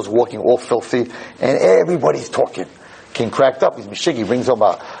 and this girl's walking all filthy, and everybody's talking. King cracked up. He's mashig. He brings home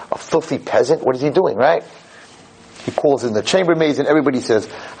a filthy peasant. What is he doing, right? He calls in the chambermaids, and everybody says,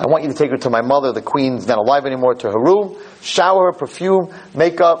 I want you to take her to my mother. The queen's not alive anymore. To her room, shower her, perfume,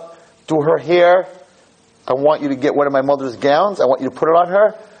 makeup, do her hair. I want you to get one of my mother's gowns. I want you to put it on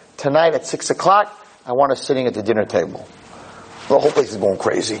her. Tonight at 6 o'clock, I want her sitting at the dinner table. The whole place is going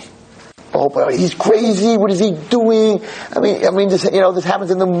crazy. He's crazy. What is he doing? I mean, this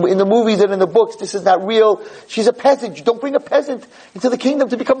happens in the movies and in the books. This is not real. She's a peasant. You don't bring a peasant into the kingdom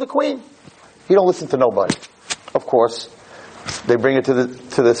to become the queen. You don't listen to nobody. Of course, they bring her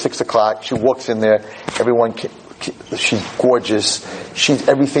to the 6 o'clock. She walks in there. She's gorgeous. She's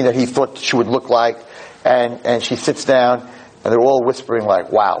everything that he thought she would look like. And she sits down, and they're all whispering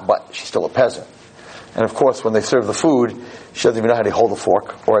like, wow, but she's still a peasant. And of course, when they serve the food, she doesn't even know how to hold a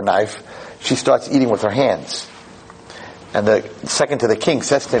fork or a knife. She starts eating with her hands. And the second to the king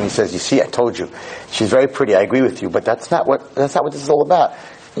says to him, he says, you see, I told you, she's very pretty, I agree with you, but that's not what this is all about.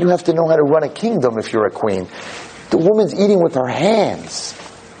 You have to know how to run a kingdom if you're a queen. The woman's eating with her hands.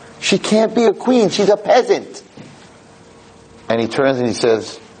 She can't be a queen, she's a peasant. And he turns and he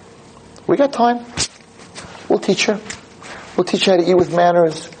says, we got time. We'll teach her. We'll teach her how to eat with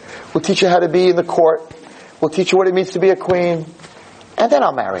manners. We'll teach her how to be in the court. We'll teach her what it means to be a queen. And then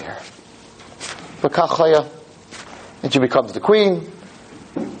I'll marry her. And she becomes the queen,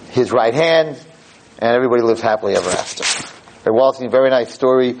 his right hand, and everybody lives happily ever after. Very Wallerstein, very nice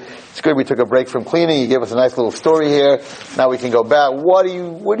story. It's good we took a break from cleaning. You gave us a nice little story here. Now we can go back. What are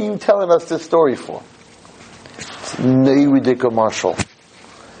you telling us this story for? It's Neiridika Marshall.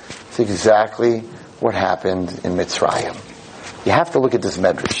 It's exactly what happened in Mitzrayim. You have to look at this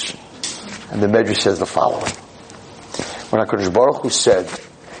medrash. And the medrash says the following. When HaKadosh Baruch Hu said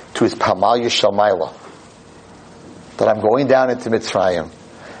to his Pamal Yishalmaila that I'm going down into Mitzrayim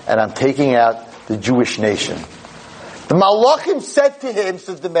and I'm taking out the Jewish nation, the Malachim said to him,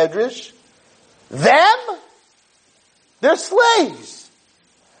 says the medrash, they're slaves.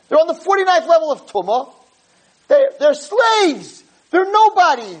 They're on the 49th level of Tumah. They're slaves. They're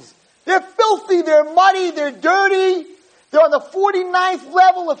nobodies. They're filthy, they're muddy, they're dirty. They're on the 49th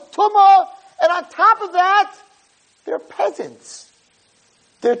level of Tumah. And on top of that, they're peasants.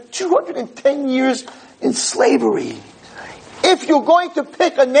 They're 210 years in slavery. If you're going to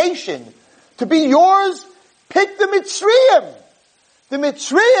pick a nation to be yours, pick the Mitzrayim. The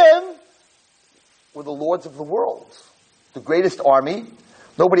Mitzrayim were the lords of the world. The greatest army.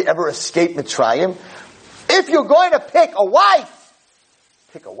 Nobody ever escaped Mitzrayim. If you're going to pick a wife,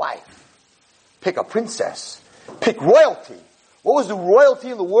 pick a wife. Pick a princess. Pick royalty. What was the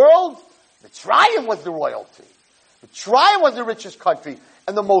royalty in the world? Mitzrayim was the royalty. Mitzrayim was the richest country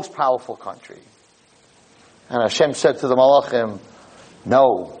and the most powerful country. And Hashem said to the Malachim,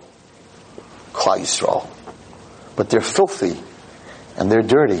 no, Klal Yisrael. But they're filthy and they're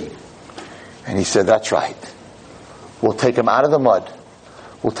dirty. And he said, that's right. We'll take them out of the mud.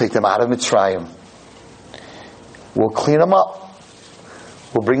 We'll take them out of Mitzrayim. We'll clean them up.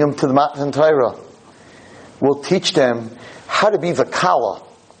 We'll bring them to the Matan Torah. We'll teach them how to be the Kala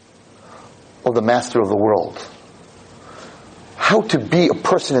of the master of the world. How to be a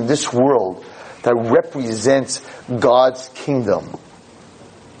person in this world that represents God's kingdom.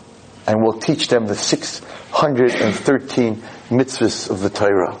 And we'll teach them the 613 mitzvahs of the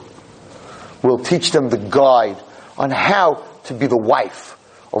Torah. We'll teach them the guide on how to be the wife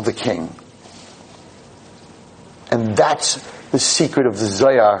of the king. And that's the secret of the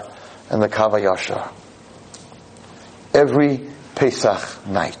Zohar and the Kavayasha. Every Pesach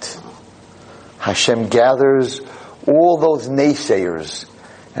night, Hashem gathers all those naysayers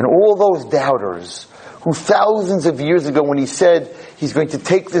and all those doubters who thousands of years ago, when he said he's going to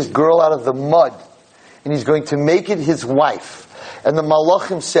take this girl out of the mud and he's going to make it his wife, and the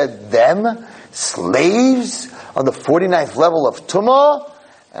Malachim said, them? Slaves on the 49th level of Tumah?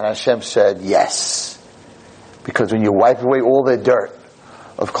 And Hashem said, yes. Because when you wipe away all the dirt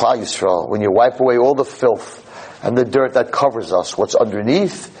of Klal Yisrael, when you wipe away all the filth and the dirt that covers us, what's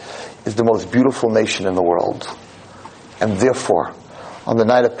underneath is the most beautiful nation in the world. And therefore, on the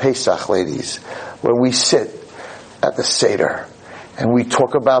night of Pesach, ladies, when we sit at the Seder and we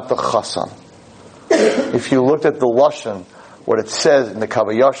talk about the Chassan, if you looked at the Lashon, what it says in the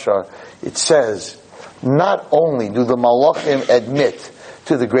Kavayasha, it says, not only do the Malachim admit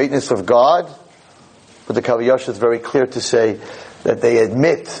to the greatness of God, but the Kavayasha is very clear to say that the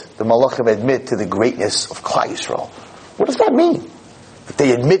Malachim admit to the greatness of Klal Yisrael. What does that mean? That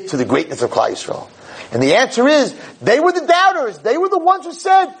they admit to the greatness of Klal Yisrael. And the answer is, they were the doubters. They were the ones who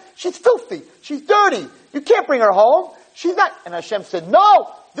said, she's filthy, she's dirty, you can't bring her home, she's not. And Hashem said, no,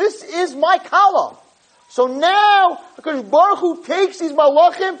 this is my Kala. So now, HaKadosh Baruch Hu takes these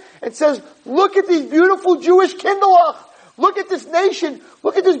malachim and says, look at these beautiful Jewish kindlech. Look at this nation.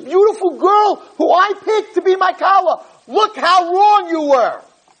 Look at this beautiful girl who I picked to be my Kala. Look how wrong you were.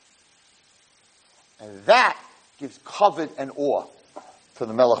 And that gives kavod and awe to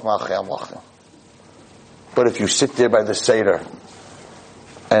the Melech Malchei HaMelachim. But if you sit there by the Seder,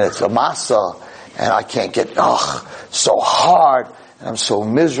 and it's a masa, and I can't get, so hard, and I'm so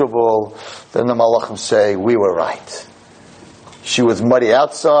miserable, then the Malachim say, we were right. She was muddy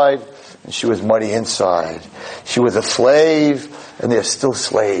outside, and she was muddy inside. She was a slave, and they're still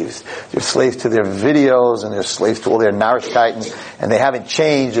slaves. They're slaves to their videos, and they're slaves to all their Narishkeiten, and they haven't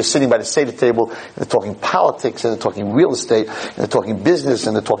changed. They're sitting by the Seder table, and they're talking politics, and they're talking real estate, and they're talking business,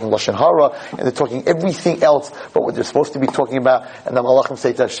 and they're talking Lashon Hara, and they're talking everything else but what they're supposed to be talking about. And the Malachim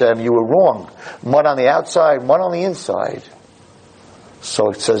say to Hashem, you were wrong. Mud on the outside, mud on the inside.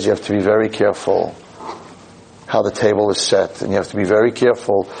 So it says you have to be very careful how the table is set, and you have to be very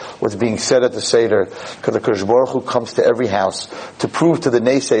careful what's being said at the Seder, because the HaKadosh Baruch Hu comes to every house to prove to the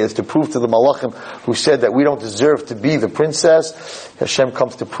naysayers, to prove to the Malachim who said that we don't deserve to be the princess. Hashem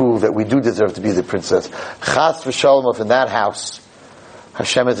comes to prove that we do deserve to be the princess. Chas v'shalom, if in that house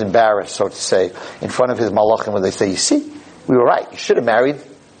Hashem is embarrassed, so to say, in front of his Malachim, when they say, you see, we were right, you should have married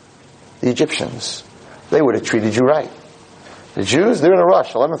the Egyptians. They would have treated you right. The Jews, they're in a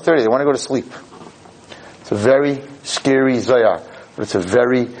rush, 11:30, they want to go to sleep. It's a very scary Zohar, but it's a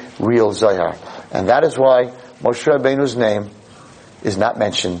very real Zohar. And that is why Moshe Rabbeinu's name is not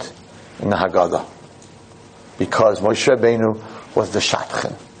mentioned in the Haggadah. Because Moshe Rabbeinu was the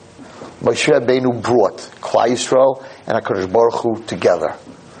Shatchin. Moshe Rabbeinu brought Klal Yisrael and HaKadosh Baruch Hu together.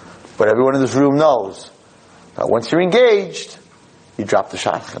 But everyone in this room knows that once you're engaged, you drop the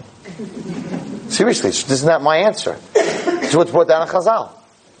Shatchin. Seriously, this is not my answer. This is what's brought down in Chazal.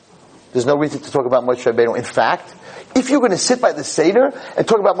 There's no reason to talk about Moshe Rabbeinu. In fact, if you're going to sit by the Seder and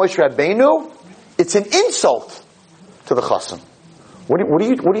talk about Moshe Rabbeinu, it's an insult to the Chassan. What are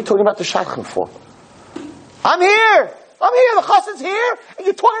you talking about the Shadchan for? I'm here, the Chassan's here, and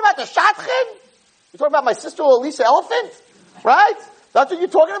you're talking about the Shadchan? You're talking about my sister Elisa Elephant? Right? That's what you're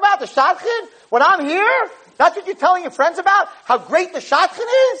talking about, the Shadchan? When I'm here, that's what you're telling your friends about? How great the Shadchan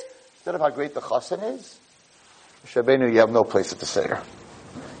is? Instead of how great the Chassan is? Moshe Rabbeinu, you have no place at the Seder.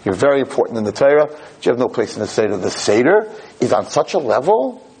 You're very important in the Torah, but you have no place in the Seder. The Seder is on such a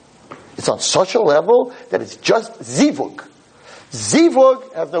level, it's on such a level that it's just Zivug.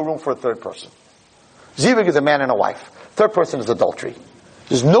 Zivug has no room for a third person. Zivug is a man and a wife. Third person is adultery.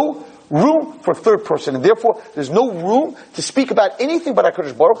 There's no room for a third person, and therefore there's no room to speak about anything but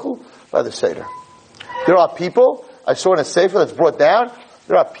HaKadosh Baruch Hu by the Seder. There are people, I saw in a Sefer that's brought down,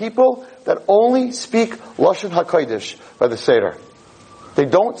 there are people that only speak Lashon HaKodesh by the Seder. They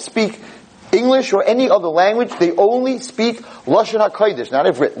don't speak English or any other language. They only speak Lashon HaKodesh, not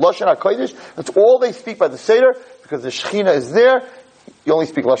Ivrit. Lashon HaKodesh, that's all they speak by the Seder, because the Shekhinah is there. You only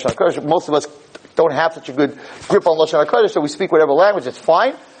speak Lashon HaKodesh. Most of us don't have such a good grip on Lashon HaKodesh, so we speak whatever language, it's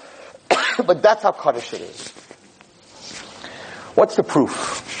fine. But that's how Kaddish it is. What's the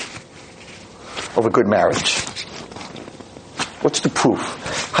proof of a good marriage? What's the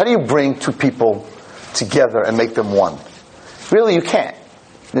proof? How do you bring two people together and make them one? Really, you can't.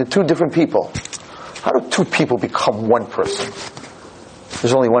 They're two different people. How do two people become one person?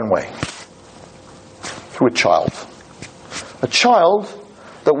 There's only one way. Through a child. A child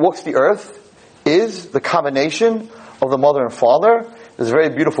that walks the earth is the combination of the mother and father. There's a very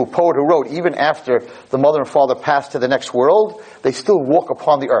beautiful poet who wrote, even after the mother and father passed to the next world, they still walk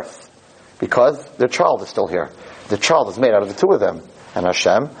upon the earth. Because their child is still here. The child is made out of the two of them and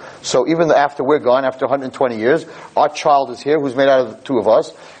Hashem. So even after we're gone, after 120 years, our child is here, who's made out of the two of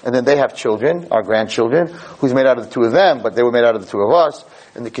us, and then they have children, our grandchildren, who's made out of the two of them, but they were made out of the two of us.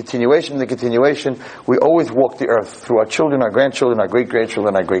 And the continuation, we always walk the earth through our children, our grandchildren, our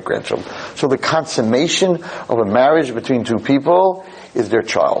great-grandchildren, our great-grandchildren. So the consummation of a marriage between two people is their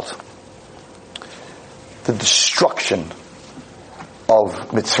child. The destruction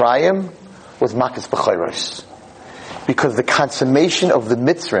of Mitzrayim was Makas B'chayros. Because the consummation of the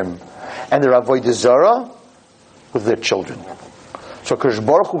Mitzrim and their Avodah Zarah was their children. So Kadosh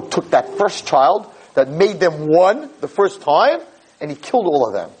Baruch Hu took that first child that made them one the first time, and he killed all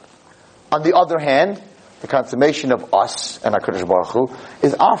of them. On the other hand, the consummation of us and HaKadosh Baruch Hu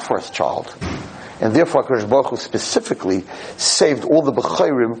is our first child. And therefore HaKadosh Baruch Hu specifically saved all the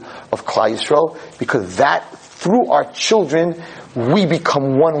B'chayrim of Klal Yisrael, because that, through our children, we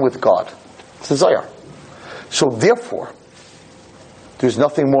become one with God. It's a Zayar. So therefore, there's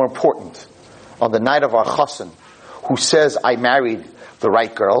nothing more important on the night of our Chassan, who says, I married the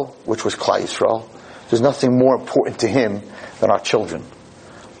right girl, which was Klal Yisrael. There's nothing more important to him than our children.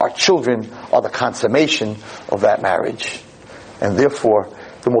 Our children are the consummation of that marriage. And therefore,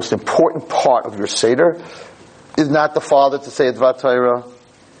 the most important part of your Seder is not the father to say a Dvar Torah,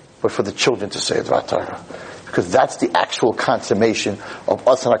 but for the children to say a Dvar Torah. Because that's the actual consummation of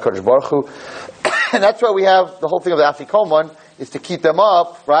us and HaKadosh Baruch Hu. And that's why we have the whole thing of the Afikoman, is to keep them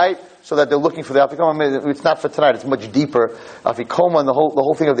up, right? So that they're looking for the Afikoman. It's not for tonight, it's much deeper. Afikoman, the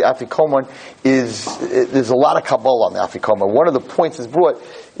whole thing of the Afikoman is, there's a lot of Kabbalah on the Afikoman. One of the points is brought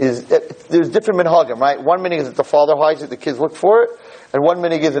is, there's different minhagim, right? One minhag is that the father hides it, the kids look for it. And one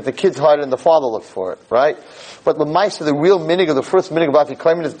minhag is that the kids hide it and the father looks for it, right? But the Maisa, the real minhag, or the first minhag of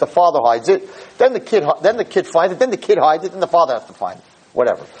Afikoman is that the father hides it, then the kid finds it, then the kid hides it, and the father has to find it.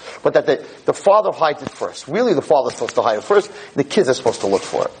 Whatever. But that the father hides it first. Really the father's supposed to hide it first, and the kids are supposed to look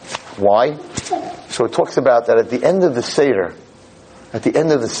for it. Why? So it talks about that at the end of the Seder,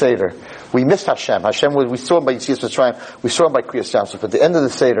 we missed Hashem. We saw him by Yitzias Mitzrayim, we saw him by Kriyas Yamsuf. At the end of the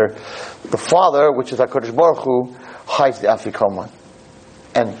Seder, the father, which is HaKadosh Baruch Hu, hides the Afikoman.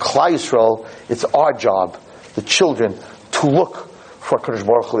 And Klal Yisrael, it's our job, the children, to look for HaKadosh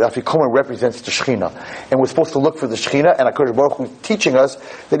Baruch Hu. The Afikoman represents the Shekhinah. And we're supposed to look for the Shekhinah, and HaKadosh Baruch Hu is teaching us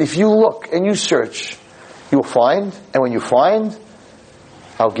that if you look and you search, you will find, and when you find,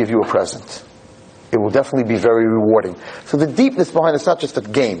 I'll give you a present. It will definitely be very rewarding. So the deepness behind it's not just a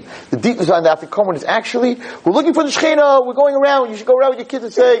game. The deepness behind the Afikoman is actually, we're looking for the Shekhinah, we're going around, you should go around with your kids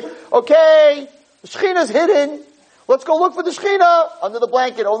and say, okay, the Shekhinah's hidden. Let's go look for the Shekhinah under the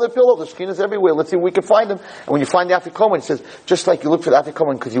blanket, under the pillow. The Shekhinah's everywhere. Let's see if we can find them. And when you find the Afikoman, it says, just like you look for the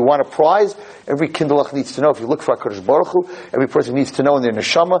Afikoman because you want a prize, every Kindlech needs to know. If you look for HaKadosh Baruch Hu, every person needs to know in their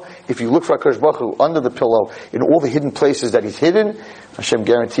neshama. If you look for HaKadosh Baruch Hu under the pillow, in all the hidden places that He's hidden, Hashem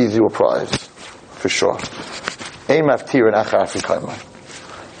guarantees you a prize. For sure. Ein maftir achar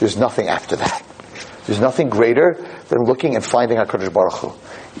Afikoman. There's nothing after that. There's nothing greater than looking and finding HaKadosh Baruch Hu.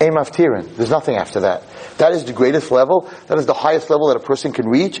 Ein maftirin. There's nothing after that. That is the greatest level. That is the highest level that a person can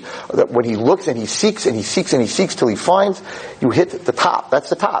reach. That when he looks and he seeks and he seeks and he seeks till he finds, you hit the top. That's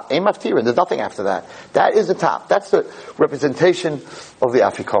the top. Ein maftirin. There's nothing after that. That is the top. That's the representation of the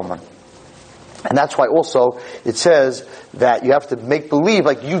Afikoman. And that's why also it says that you have to make believe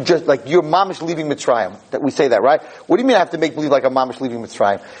like you're mamish leaving Mitzrayim. That we say that, right? What do you mean I have to make believe like I'm mamish leaving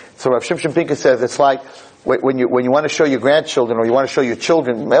Mitzrayim? So Rav Shimshon Pinkus says it's like when you want to show your grandchildren or you want to show your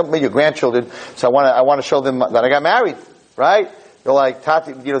children, maybe your grandchildren. So I want to show them that I got married, right? You're like,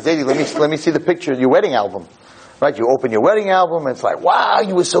 Tati, Zadie, let me see the picture of your wedding album. Right? You open your wedding album and it's like, wow,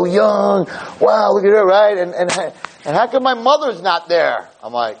 you were so young. Wow, look at her, right? And how come my mother's not there?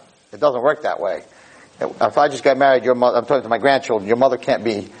 I'm like, it doesn't work that way. If I just got married, I'm talking to my grandchildren, your mother can't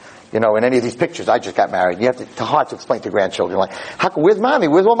be, in any of these pictures. I just got married. You have to hard to explain to grandchildren, like, where's mommy?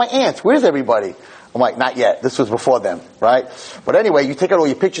 Where's all my aunts? Where's everybody? I'm like, not yet. This was before them, right? But anyway, you take out all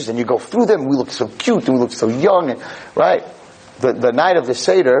your pictures and you go through them. We look so cute and we look so young, and right? The night of the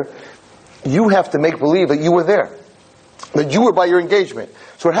Seder, you have to make believe that you were there, that you were by your engagement.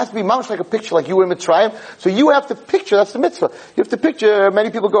 So it has to be mamash like a picture, like you were in Mitzrayim. So you have to picture, that's the mitzvah. You have to picture, many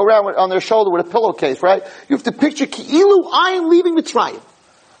people go around on their shoulder with a pillowcase, right? You have to picture, Ki'ilu, I am leaving Mitzrayim.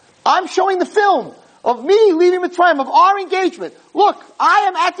 I'm showing the film of me leaving Mitzrayim, of our engagement. Look, I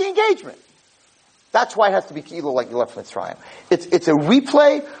am at the engagement. That's why it has to be Ki'ilu like you left Mitzrayim. It's a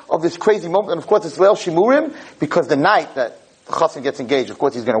replay of this crazy moment. And of course it's Leil Shimurim, because the night that the chassan gets engaged, of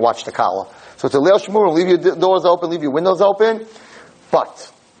course he's going to watch the Kala. So it's a Leil Shimurim, leave your doors open, leave your windows open.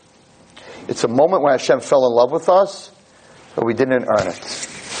 But it's a moment when Hashem fell in love with us, but we didn't earn it.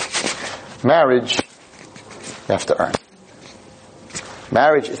 Marriage, you have to earn.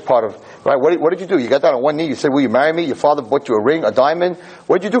 Marriage is part of, right? What did you do? You got down on one knee, you said, will you marry me? Your father bought you a ring, a diamond.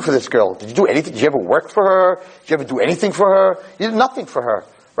 What did you do for this girl? Did you do anything? Did you ever work for her? Did you ever do anything for her? You did nothing for her,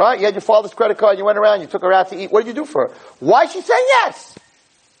 right? You had your father's credit card, you went around, you took her out to eat. What did you do for her? Why is she saying yes?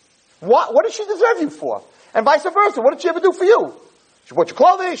 What does she deserve you for? And vice versa, what did she ever do for you? She bought your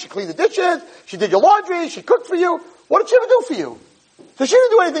clothing, she cleaned the dishes, she did your laundry, she cooked for you. What did she ever do for you? So she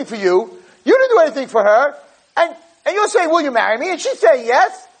didn't do anything for you, you didn't do anything for her, and you're saying, will you marry me? And she's saying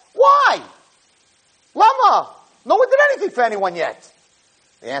yes. Why? Lama. No one did anything for anyone yet.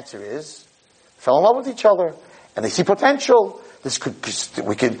 The answer is, fell in love with each other, and they see potential.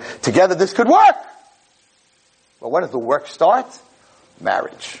 Together this could work. Well, when does the work start?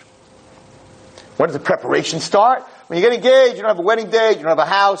 Marriage. When does the preparation start? When you get engaged, you don't have a wedding date, you don't have a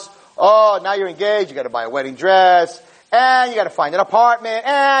house. Oh, now you're engaged, you gotta buy a wedding dress, and you gotta find an apartment,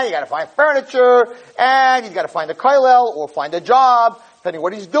 and you gotta find furniture, and you gotta find a kollel, or find a job, depending on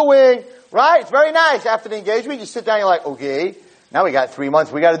what he's doing, right? It's very nice. After the engagement, you sit down, you're like, okay, now we got 3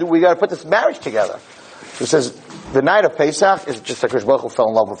 months, we gotta put this marriage together. So it says, the night of Pesach is just like Hakadosh Baruch Hu fell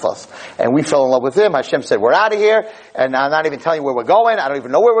in love with us. And we fell in love with Him. Hashem said, we're out of here, and I'm not even telling you where we're going. I don't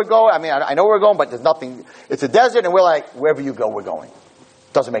even know where we're going. I mean, I know where we're going, but there's nothing. It's a desert, and we're like, wherever you go, we're going.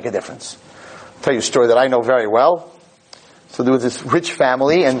 Doesn't make a difference. I'll tell you a story that I know very well. So there was this rich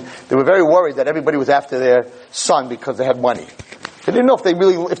family, and they were very worried that everybody was after their son because they had money. They didn't know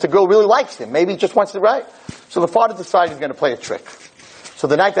if the girl really likes him. Maybe he just wants to, right? So the father decided he's going to play a trick. So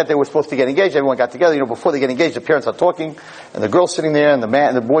the night that they were supposed to get engaged, everyone got together. Before they get engaged, the parents are talking, and the girl's sitting there, and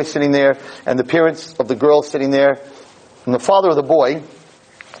the boy sitting there, and the parents of the girl sitting there. And the father of the boy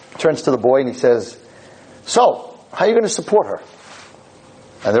turns to the boy and he says, so, how are you going to support her?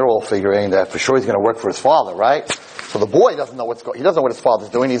 And they're all figuring that for sure he's going to work for his father, right? So the boy doesn't know he doesn't know what his father's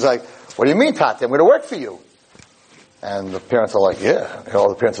doing. He's like, what do you mean, Tati? I'm going to work for you. And the parents are like, yeah. All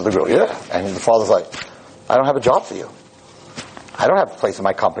the parents of the girl, yeah. And the father's like, I don't have a job for you. I don't have a place in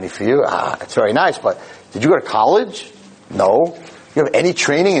my company for you. It's very nice, but did you go to college? No. You have any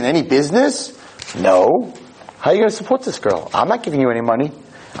training in any business? No. How are you going to support this girl? I'm not giving you any money.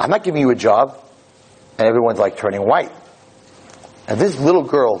 I'm not giving you a job. And everyone's like turning white. And this little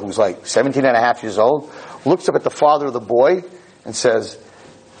girl who's like 17 and a half years old looks up at the father of the boy and says,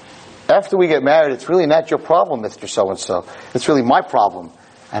 after we get married, it's really not your problem, Mr. So-and-so. It's really my problem.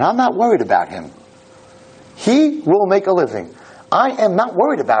 And I'm not worried about him. He will make a living. I am not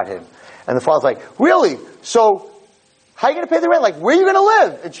worried about him. And the father's like, really? So, how are you going to pay the rent? Like, where are you going to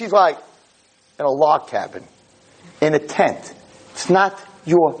live? And she's like, in a log cabin. In a tent. It's not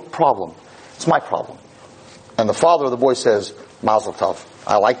your problem. It's my problem. And the father of the boy says, Mazel Tov.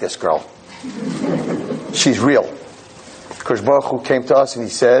 I like this girl. She's real. Hakadosh Baruch Hu came to us and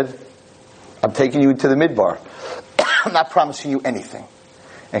he said, I'm taking you to the midbar. I'm not promising you anything.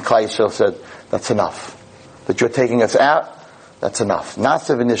 And Klal Yisrael said, that's enough. That you're taking us out, that's enough.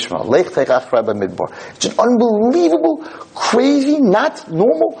 Na'aseh v'nishma. Lech teich achrei b'midbar. It's an unbelievable, crazy, not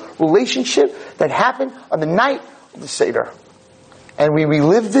normal relationship that happened on the night of the Seder. And we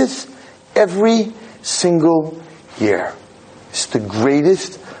relive this every single year. It's the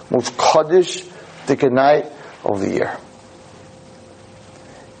greatest, most kaddish, thicker night of the year.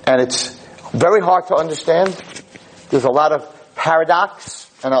 And it's very hard to understand. There's a lot of paradox.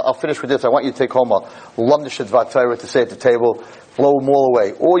 And I'll finish with this. I want you to take home a lumdish Dvar Torah to say at the table, blow them all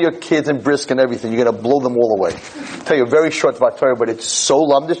away. All your kids and brisk and everything, you're going to blow them all away. I'll tell you a very short Dvar Torah, but it's so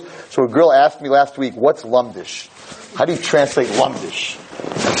lumdish. So a girl asked me last week, what's lumdish? How do you translate lumdish?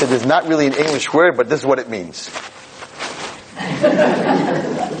 I said, there's not really an English word, but this is what it means.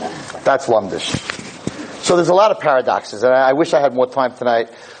 That's lumdish. So there's a lot of paradoxes, and I wish I had more time tonight.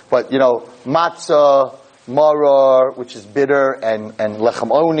 But, matzah, maror, which is bitter, and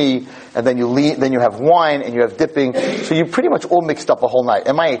lechem oni, and then you have wine, and you have dipping. So you're pretty much all mixed up a whole night.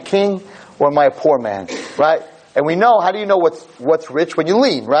 Am I a king, or am I a poor man? Right? And we know, how do you know what's rich? When you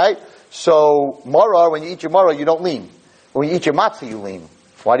lean, right? So maror, when you eat your maror, you don't lean. When you eat your matzah, you lean.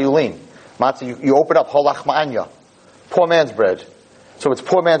 Why do you lean? Matzah, you open up holach ma'anya, poor man's bread. So it's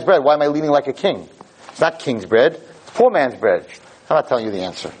poor man's bread. Why am I leaning like a king? It's not king's bread. It's poor man's bread. I'm not telling you the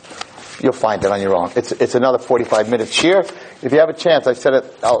answer. You'll find it on your own. It's another 45 minutes here. If you have a chance, I said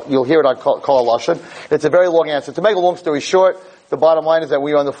it, you'll hear it on Kol Lashon. It's a very long answer. To make a long story short, the bottom line is that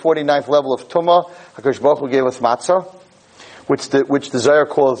we are on the 49th level of Tumah. HaKadosh Baruch Hu gave us matzah, which the Zohar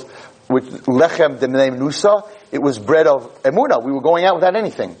calls lechem d'mnei nusa. It was bread of emunah. We were going out without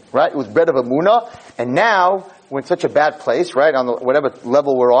anything, right? It was bread of emunah. And now, we're in such a bad place, right? On whatever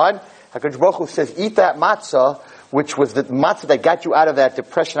level we're on, HaKadosh Baruch Hu says, eat that matzah, which was the matzah that got you out of that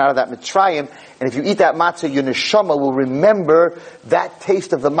depression, out of that Mitzrayim. And if you eat that matzah, your neshama will remember that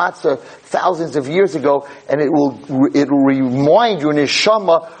taste of the matzah thousands of years ago, and it will remind your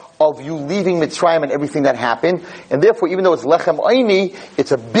neshama of you leaving Mitzrayim and everything that happened. And therefore, even though it's lechem oini,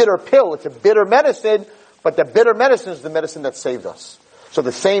 it's a bitter pill, it's a bitter medicine, but the bitter medicine is the medicine that saved us. So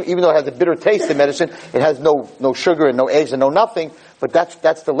the same, even though it has a bitter taste, the medicine, it has no sugar and no eggs and no nothing, but that's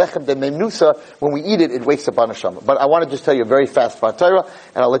the lechem, the menusa. When we eat it, it wakes up on neshama. But I want to just tell you a very fast Torah,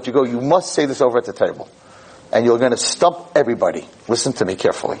 and I'll let you go. You must say this over at the table. And you're going to stump everybody. Listen to me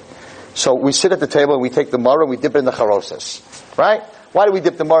carefully. So we sit at the table and we take the maror and we dip it in the charoses. Right? Why do we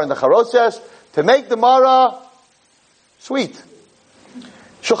dip the maror in the charoses? To make the maror sweet.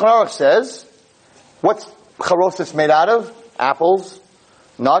 Shulchan Aruch says, what's charoses made out of? Apples,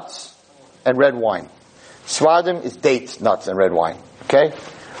 nuts, and red wine. Svadim is dates, nuts, and red wine. Okay?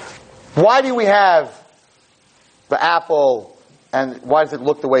 Why do we have the apple, and why does it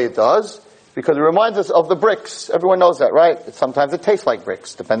look the way it does? Because it reminds us of the bricks. Everyone knows that, right? Sometimes it tastes like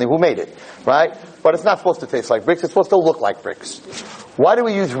bricks, depending who made it, right? But it's not supposed to taste like bricks, it's supposed to look like bricks. Why do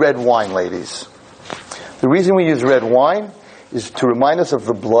we use red wine, ladies? The reason we use red wine is to remind us of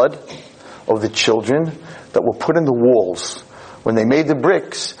the blood of the children that were put in the walls when they made the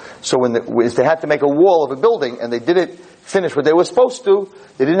bricks. So when they had to make a wall of a building and they didn't finish what they were supposed to,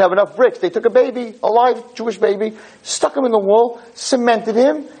 they didn't have enough bricks. They took a baby, a live Jewish baby, stuck him in the wall, cemented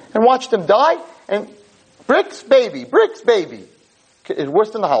him, and watched him die. And bricks, baby. It's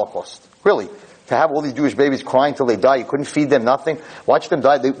worse than the Holocaust. Really. To have all these Jewish babies crying till they die, you couldn't feed them nothing, watch them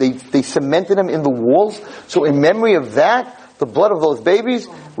die. They cemented them in the walls. So in memory of that, the blood of those babies,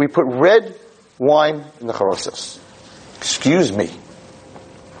 we put red wine in the charoses. Excuse me.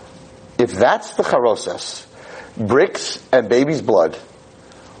 If that's the charoses, bricks and baby's blood,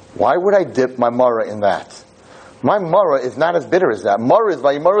 why would I dip my maror in that? My maror is not as bitter as that. Maror is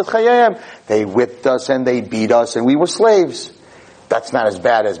vayimaru chayim. They whipped us and they beat us and we were slaves. That's not as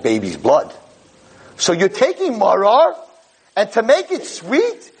bad as baby's blood. So you're taking maror, and to make it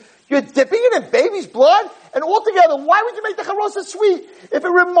sweet, you're dipping it in baby's blood, and altogether, why would you make the charoses sweet? If it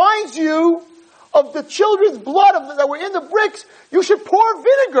reminds you of the children's blood that were in the bricks, you should pour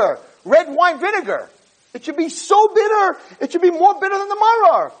vinegar, red wine vinegar. It should be so bitter, it should be more bitter than the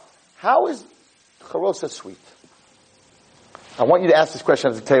maror. How is charoses sweet? I want you to ask this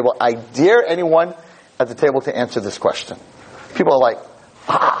question at the table. I dare anyone at the table to answer this question. People are like,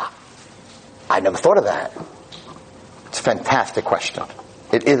 I never thought of that. It's a fantastic question.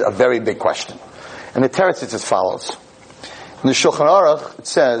 It is a very big question. And the teretz is as follows. In the Shulchan Aruch, it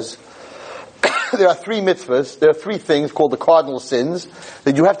says, there are three mitzvahs, there are three things called the cardinal sins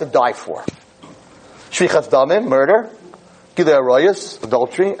that you have to die for. Shvichas damim, murder, gilui arayos,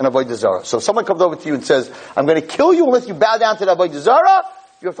 adultery, and avodah zarah. So if someone comes over to you and says, I'm going to kill you unless you bow down to the avodah zarah,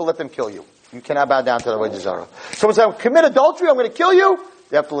 you have to let them kill you. You cannot bow down to the avodah zarah. Someone says, commit adultery, I'm going to kill you,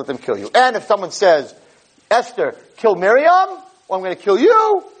 you have to let them kill you. And if someone says, Esther, kill Miriam, or I'm going to kill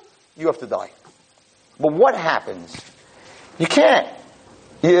you, you have to die. But what happens? You can't.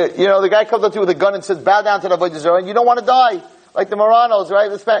 You know, the guy comes up to you with a gun and says, bow down to the avodah zarah, and you don't want to die. Like the Moranos, right?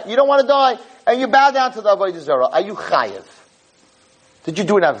 You don't want to die, and you bow down to the avodah zarah. Are you chayiv? Did you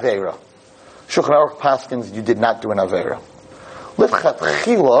do an avera? Shulchan Aruch paskins, you did not do an avera.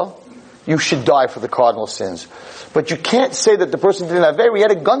 L'chatchila, you should die for the cardinal sins. But you can't say that the person did an avera, he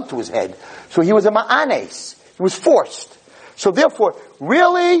had a gun to his head. So he was a ma'anes. He was forced. So therefore,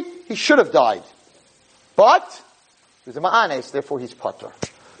 really, he should have died. But, he was a ma'anes, therefore he's patur.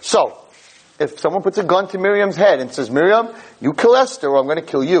 So, if someone puts a gun to Miriam's head and says, Miriam, you kill Esther or I'm going to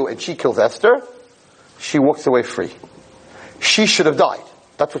kill you, and she kills Esther, she walks away free. She should have died.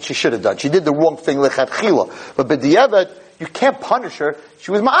 That's what she should have done. She did the wrong thing, lechatchila. But b'diavad, you can't punish her.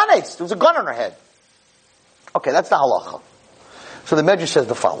 She was ma'anes. There was a gun on her head. Okay, that's the halacha. So the Medrash says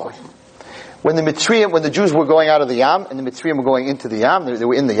the following. When the Jews were going out of the Yam, and the Mitzrayim were going into the Yam, they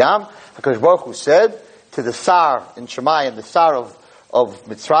were in the Yam, HaKadosh Baruch Hu said to the Sar in Shemayim, the Sar of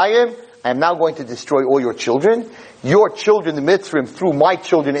Mitzrayim, I am now going to destroy all your children. Your children, the Mitzrayim, threw my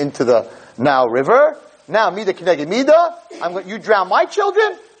children into the Nile River. Now, Mida Keneged Mida, you drown my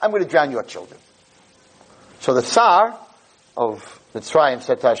children, I'm going to drown your children. So the Tsar of Mitzrayim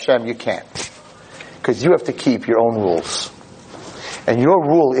said to Hashem, you can't. Because you have to keep your own rules. And your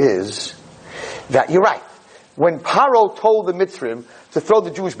rule is that, you're right, when Paro told the Mitzrim to throw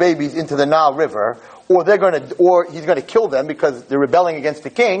the Jewish babies into the Nile River, or he's going to kill them because they're rebelling against the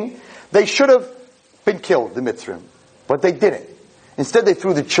king, they should have been killed, the Mitzrim. But they didn't. Instead they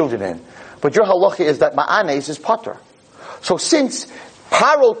threw the children in. But your halacha is that ma'anes is potter. So since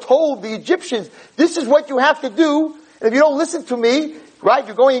Paro told the Egyptians, this is what you have to do, and if you don't listen to me, right,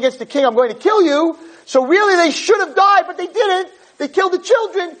 you're going against the king, I'm going to kill you. So really they should have died, but they didn't. They killed the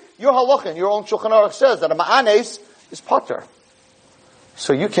children. Your halacha, your own Shulchan Aruch says that a ma'anes is potter.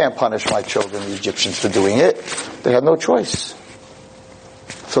 So you can't punish my children, the Egyptians, for doing it. They had no choice.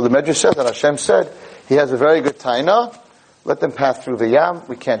 So the Medrash says that Hashem said, he has a very good taina, let them pass through the Yam,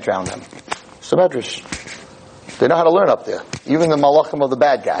 we can't drown them. So Medrash. They know how to learn up there. Even the malachim of the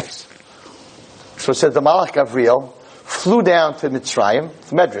bad guys. So it says the Malach Gavriel flew down to Mitzrayim,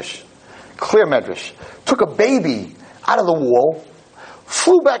 it's Medrash, clear Medrash, took a baby out of the wall,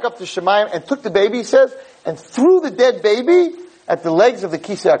 flew back up to Shemayim and took the baby, he says, and threw the dead baby at the legs of the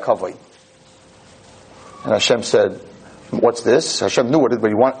Kisei HaKavod. And Hashem said, what's this? Hashem knew what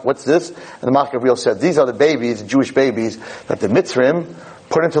you want. What's this? And the Malach Gavriel said, these are the babies, the Jewish babies, that the Mitzrim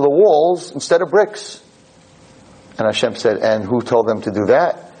put into the walls instead of bricks. And Hashem said, and who told them to do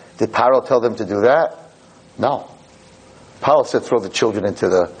that? Did Paro tell them to do that? No. Paro said throw the children into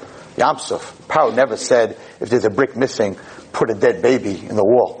the Yam Suf. Paro never said, if there's a brick missing, put a dead baby in the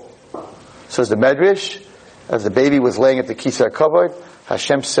wall. So as the Medrash, as the baby was laying at the Kisei HaKavod,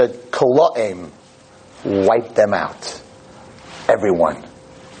 Hashem said, Kola'im, wipe them out. Everyone.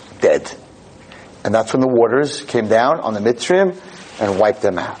 Dead. And that's when the waters came down on the Mitzrim and wiped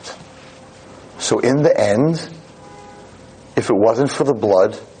them out. So in the end, if it wasn't for the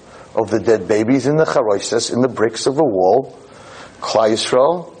blood of the dead babies in the charoises, in the bricks of the wall, Klal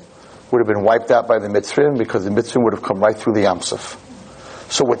Yisrael would have been wiped out by the Mitzrim, because the Mitzrim would have come right through the Yam Suf.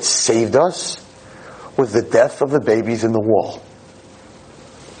 So what saved us was the death of the babies in the wall.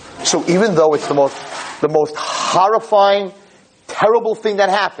 So even though it's the most horrifying, terrible thing that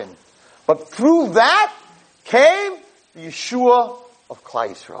happened, but through that came the Yeshua of Klal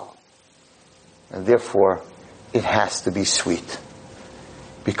Yisrael. And therefore, it has to be sweet.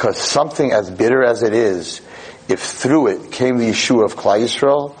 Because something as bitter as it is, if through it came the Yeshua of Klal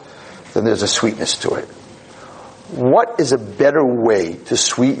Yisrael, then there's a sweetness to it. What is a better way to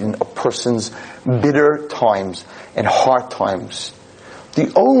sweeten a person's bitter times and hard times?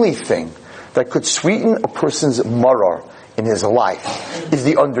 The only thing that could sweeten a person's maror in his life is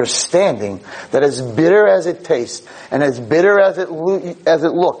the understanding that as bitter as it tastes and as bitter as it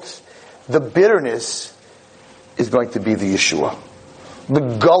looks, the bitterness is going to be the Yeshua. The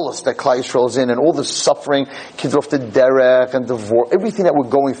gullus that Klal Yisrael is in, and all the suffering, kids off the derech and divorce, everything that we're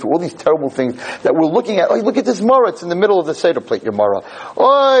going through, all these terrible things that we're looking at. Oh, look at this marah, it's in the middle of the Seder plate, your marah.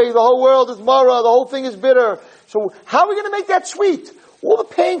 Oh, the whole world is marah, the whole thing is bitter. So how are we going to make that sweet? All the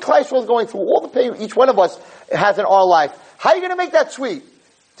pain Klal Yisrael is going through, all the pain each one of us has in our life, how are you going to make that sweet?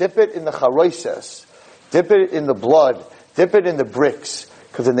 Dip it in the charoises, dip it in the blood, dip it in the bricks.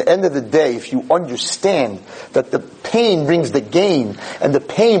 Because in the end of the day, if you understand that the pain brings the gain, and the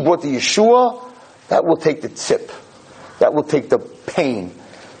pain brought the Yeshua, that will take the tzip. That will take the pain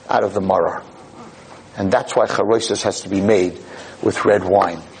out of the maror. And that's why charoises has to be made with red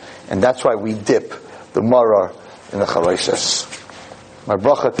wine. And that's why we dip the maror in the charoises. My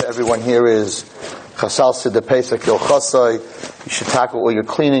bracha to everyone here is, Chasal Seder Pesach Yol Chasai. You should tackle all your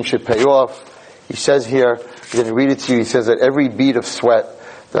cleaning, should pay off. He says here, I'm going to read it to you, he says that every bead of sweat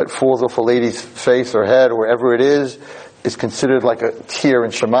that falls off a lady's face or head or wherever it is considered like a tear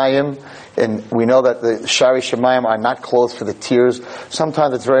in Shemayim. And we know that the Shari Shemayim are not closed for the tears.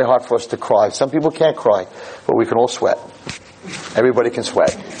 Sometimes it's very hard for us to cry. Some people can't cry, but we can all sweat. Everybody can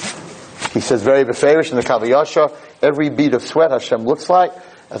sweat. He says very beferish in the Kaviyasha, every bead of sweat Hashem looks like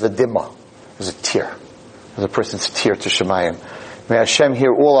as a dimma, as a tear, as a person's tear to Shemayim. May Hashem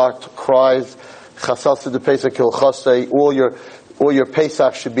hear all our cries. Chasal Seder Pesach Yol Chasei, all your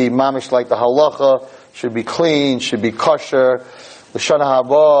Pesach should be mamish like the halacha, should be clean, should be kosher. L'shana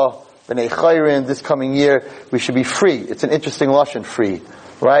haba, b'nei chayrin, this coming year, we should be free. It's an interesting lashon, free.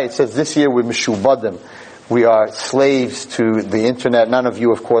 Right? It says this year we're mishubadim. We are slaves to the internet. None of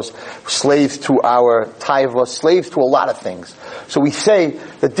you, of course, slaves to our taiva, slaves to a lot of things. So we say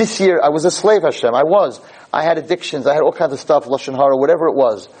that this year I was a slave, Hashem. I had addictions, I had all kinds of stuff, lashon hara, whatever it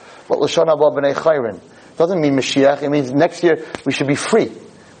was. But l'shana haba b'nei chayrin doesn't mean Mashiach. It means next year we should be free.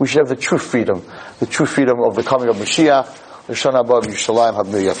 we should have the true freedom of the coming of Mashiach. L'shana haba b'Yerushalayim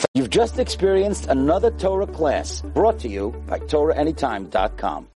ha'bniyah. You've just experienced another Torah class brought to you by TorahAnytime.com.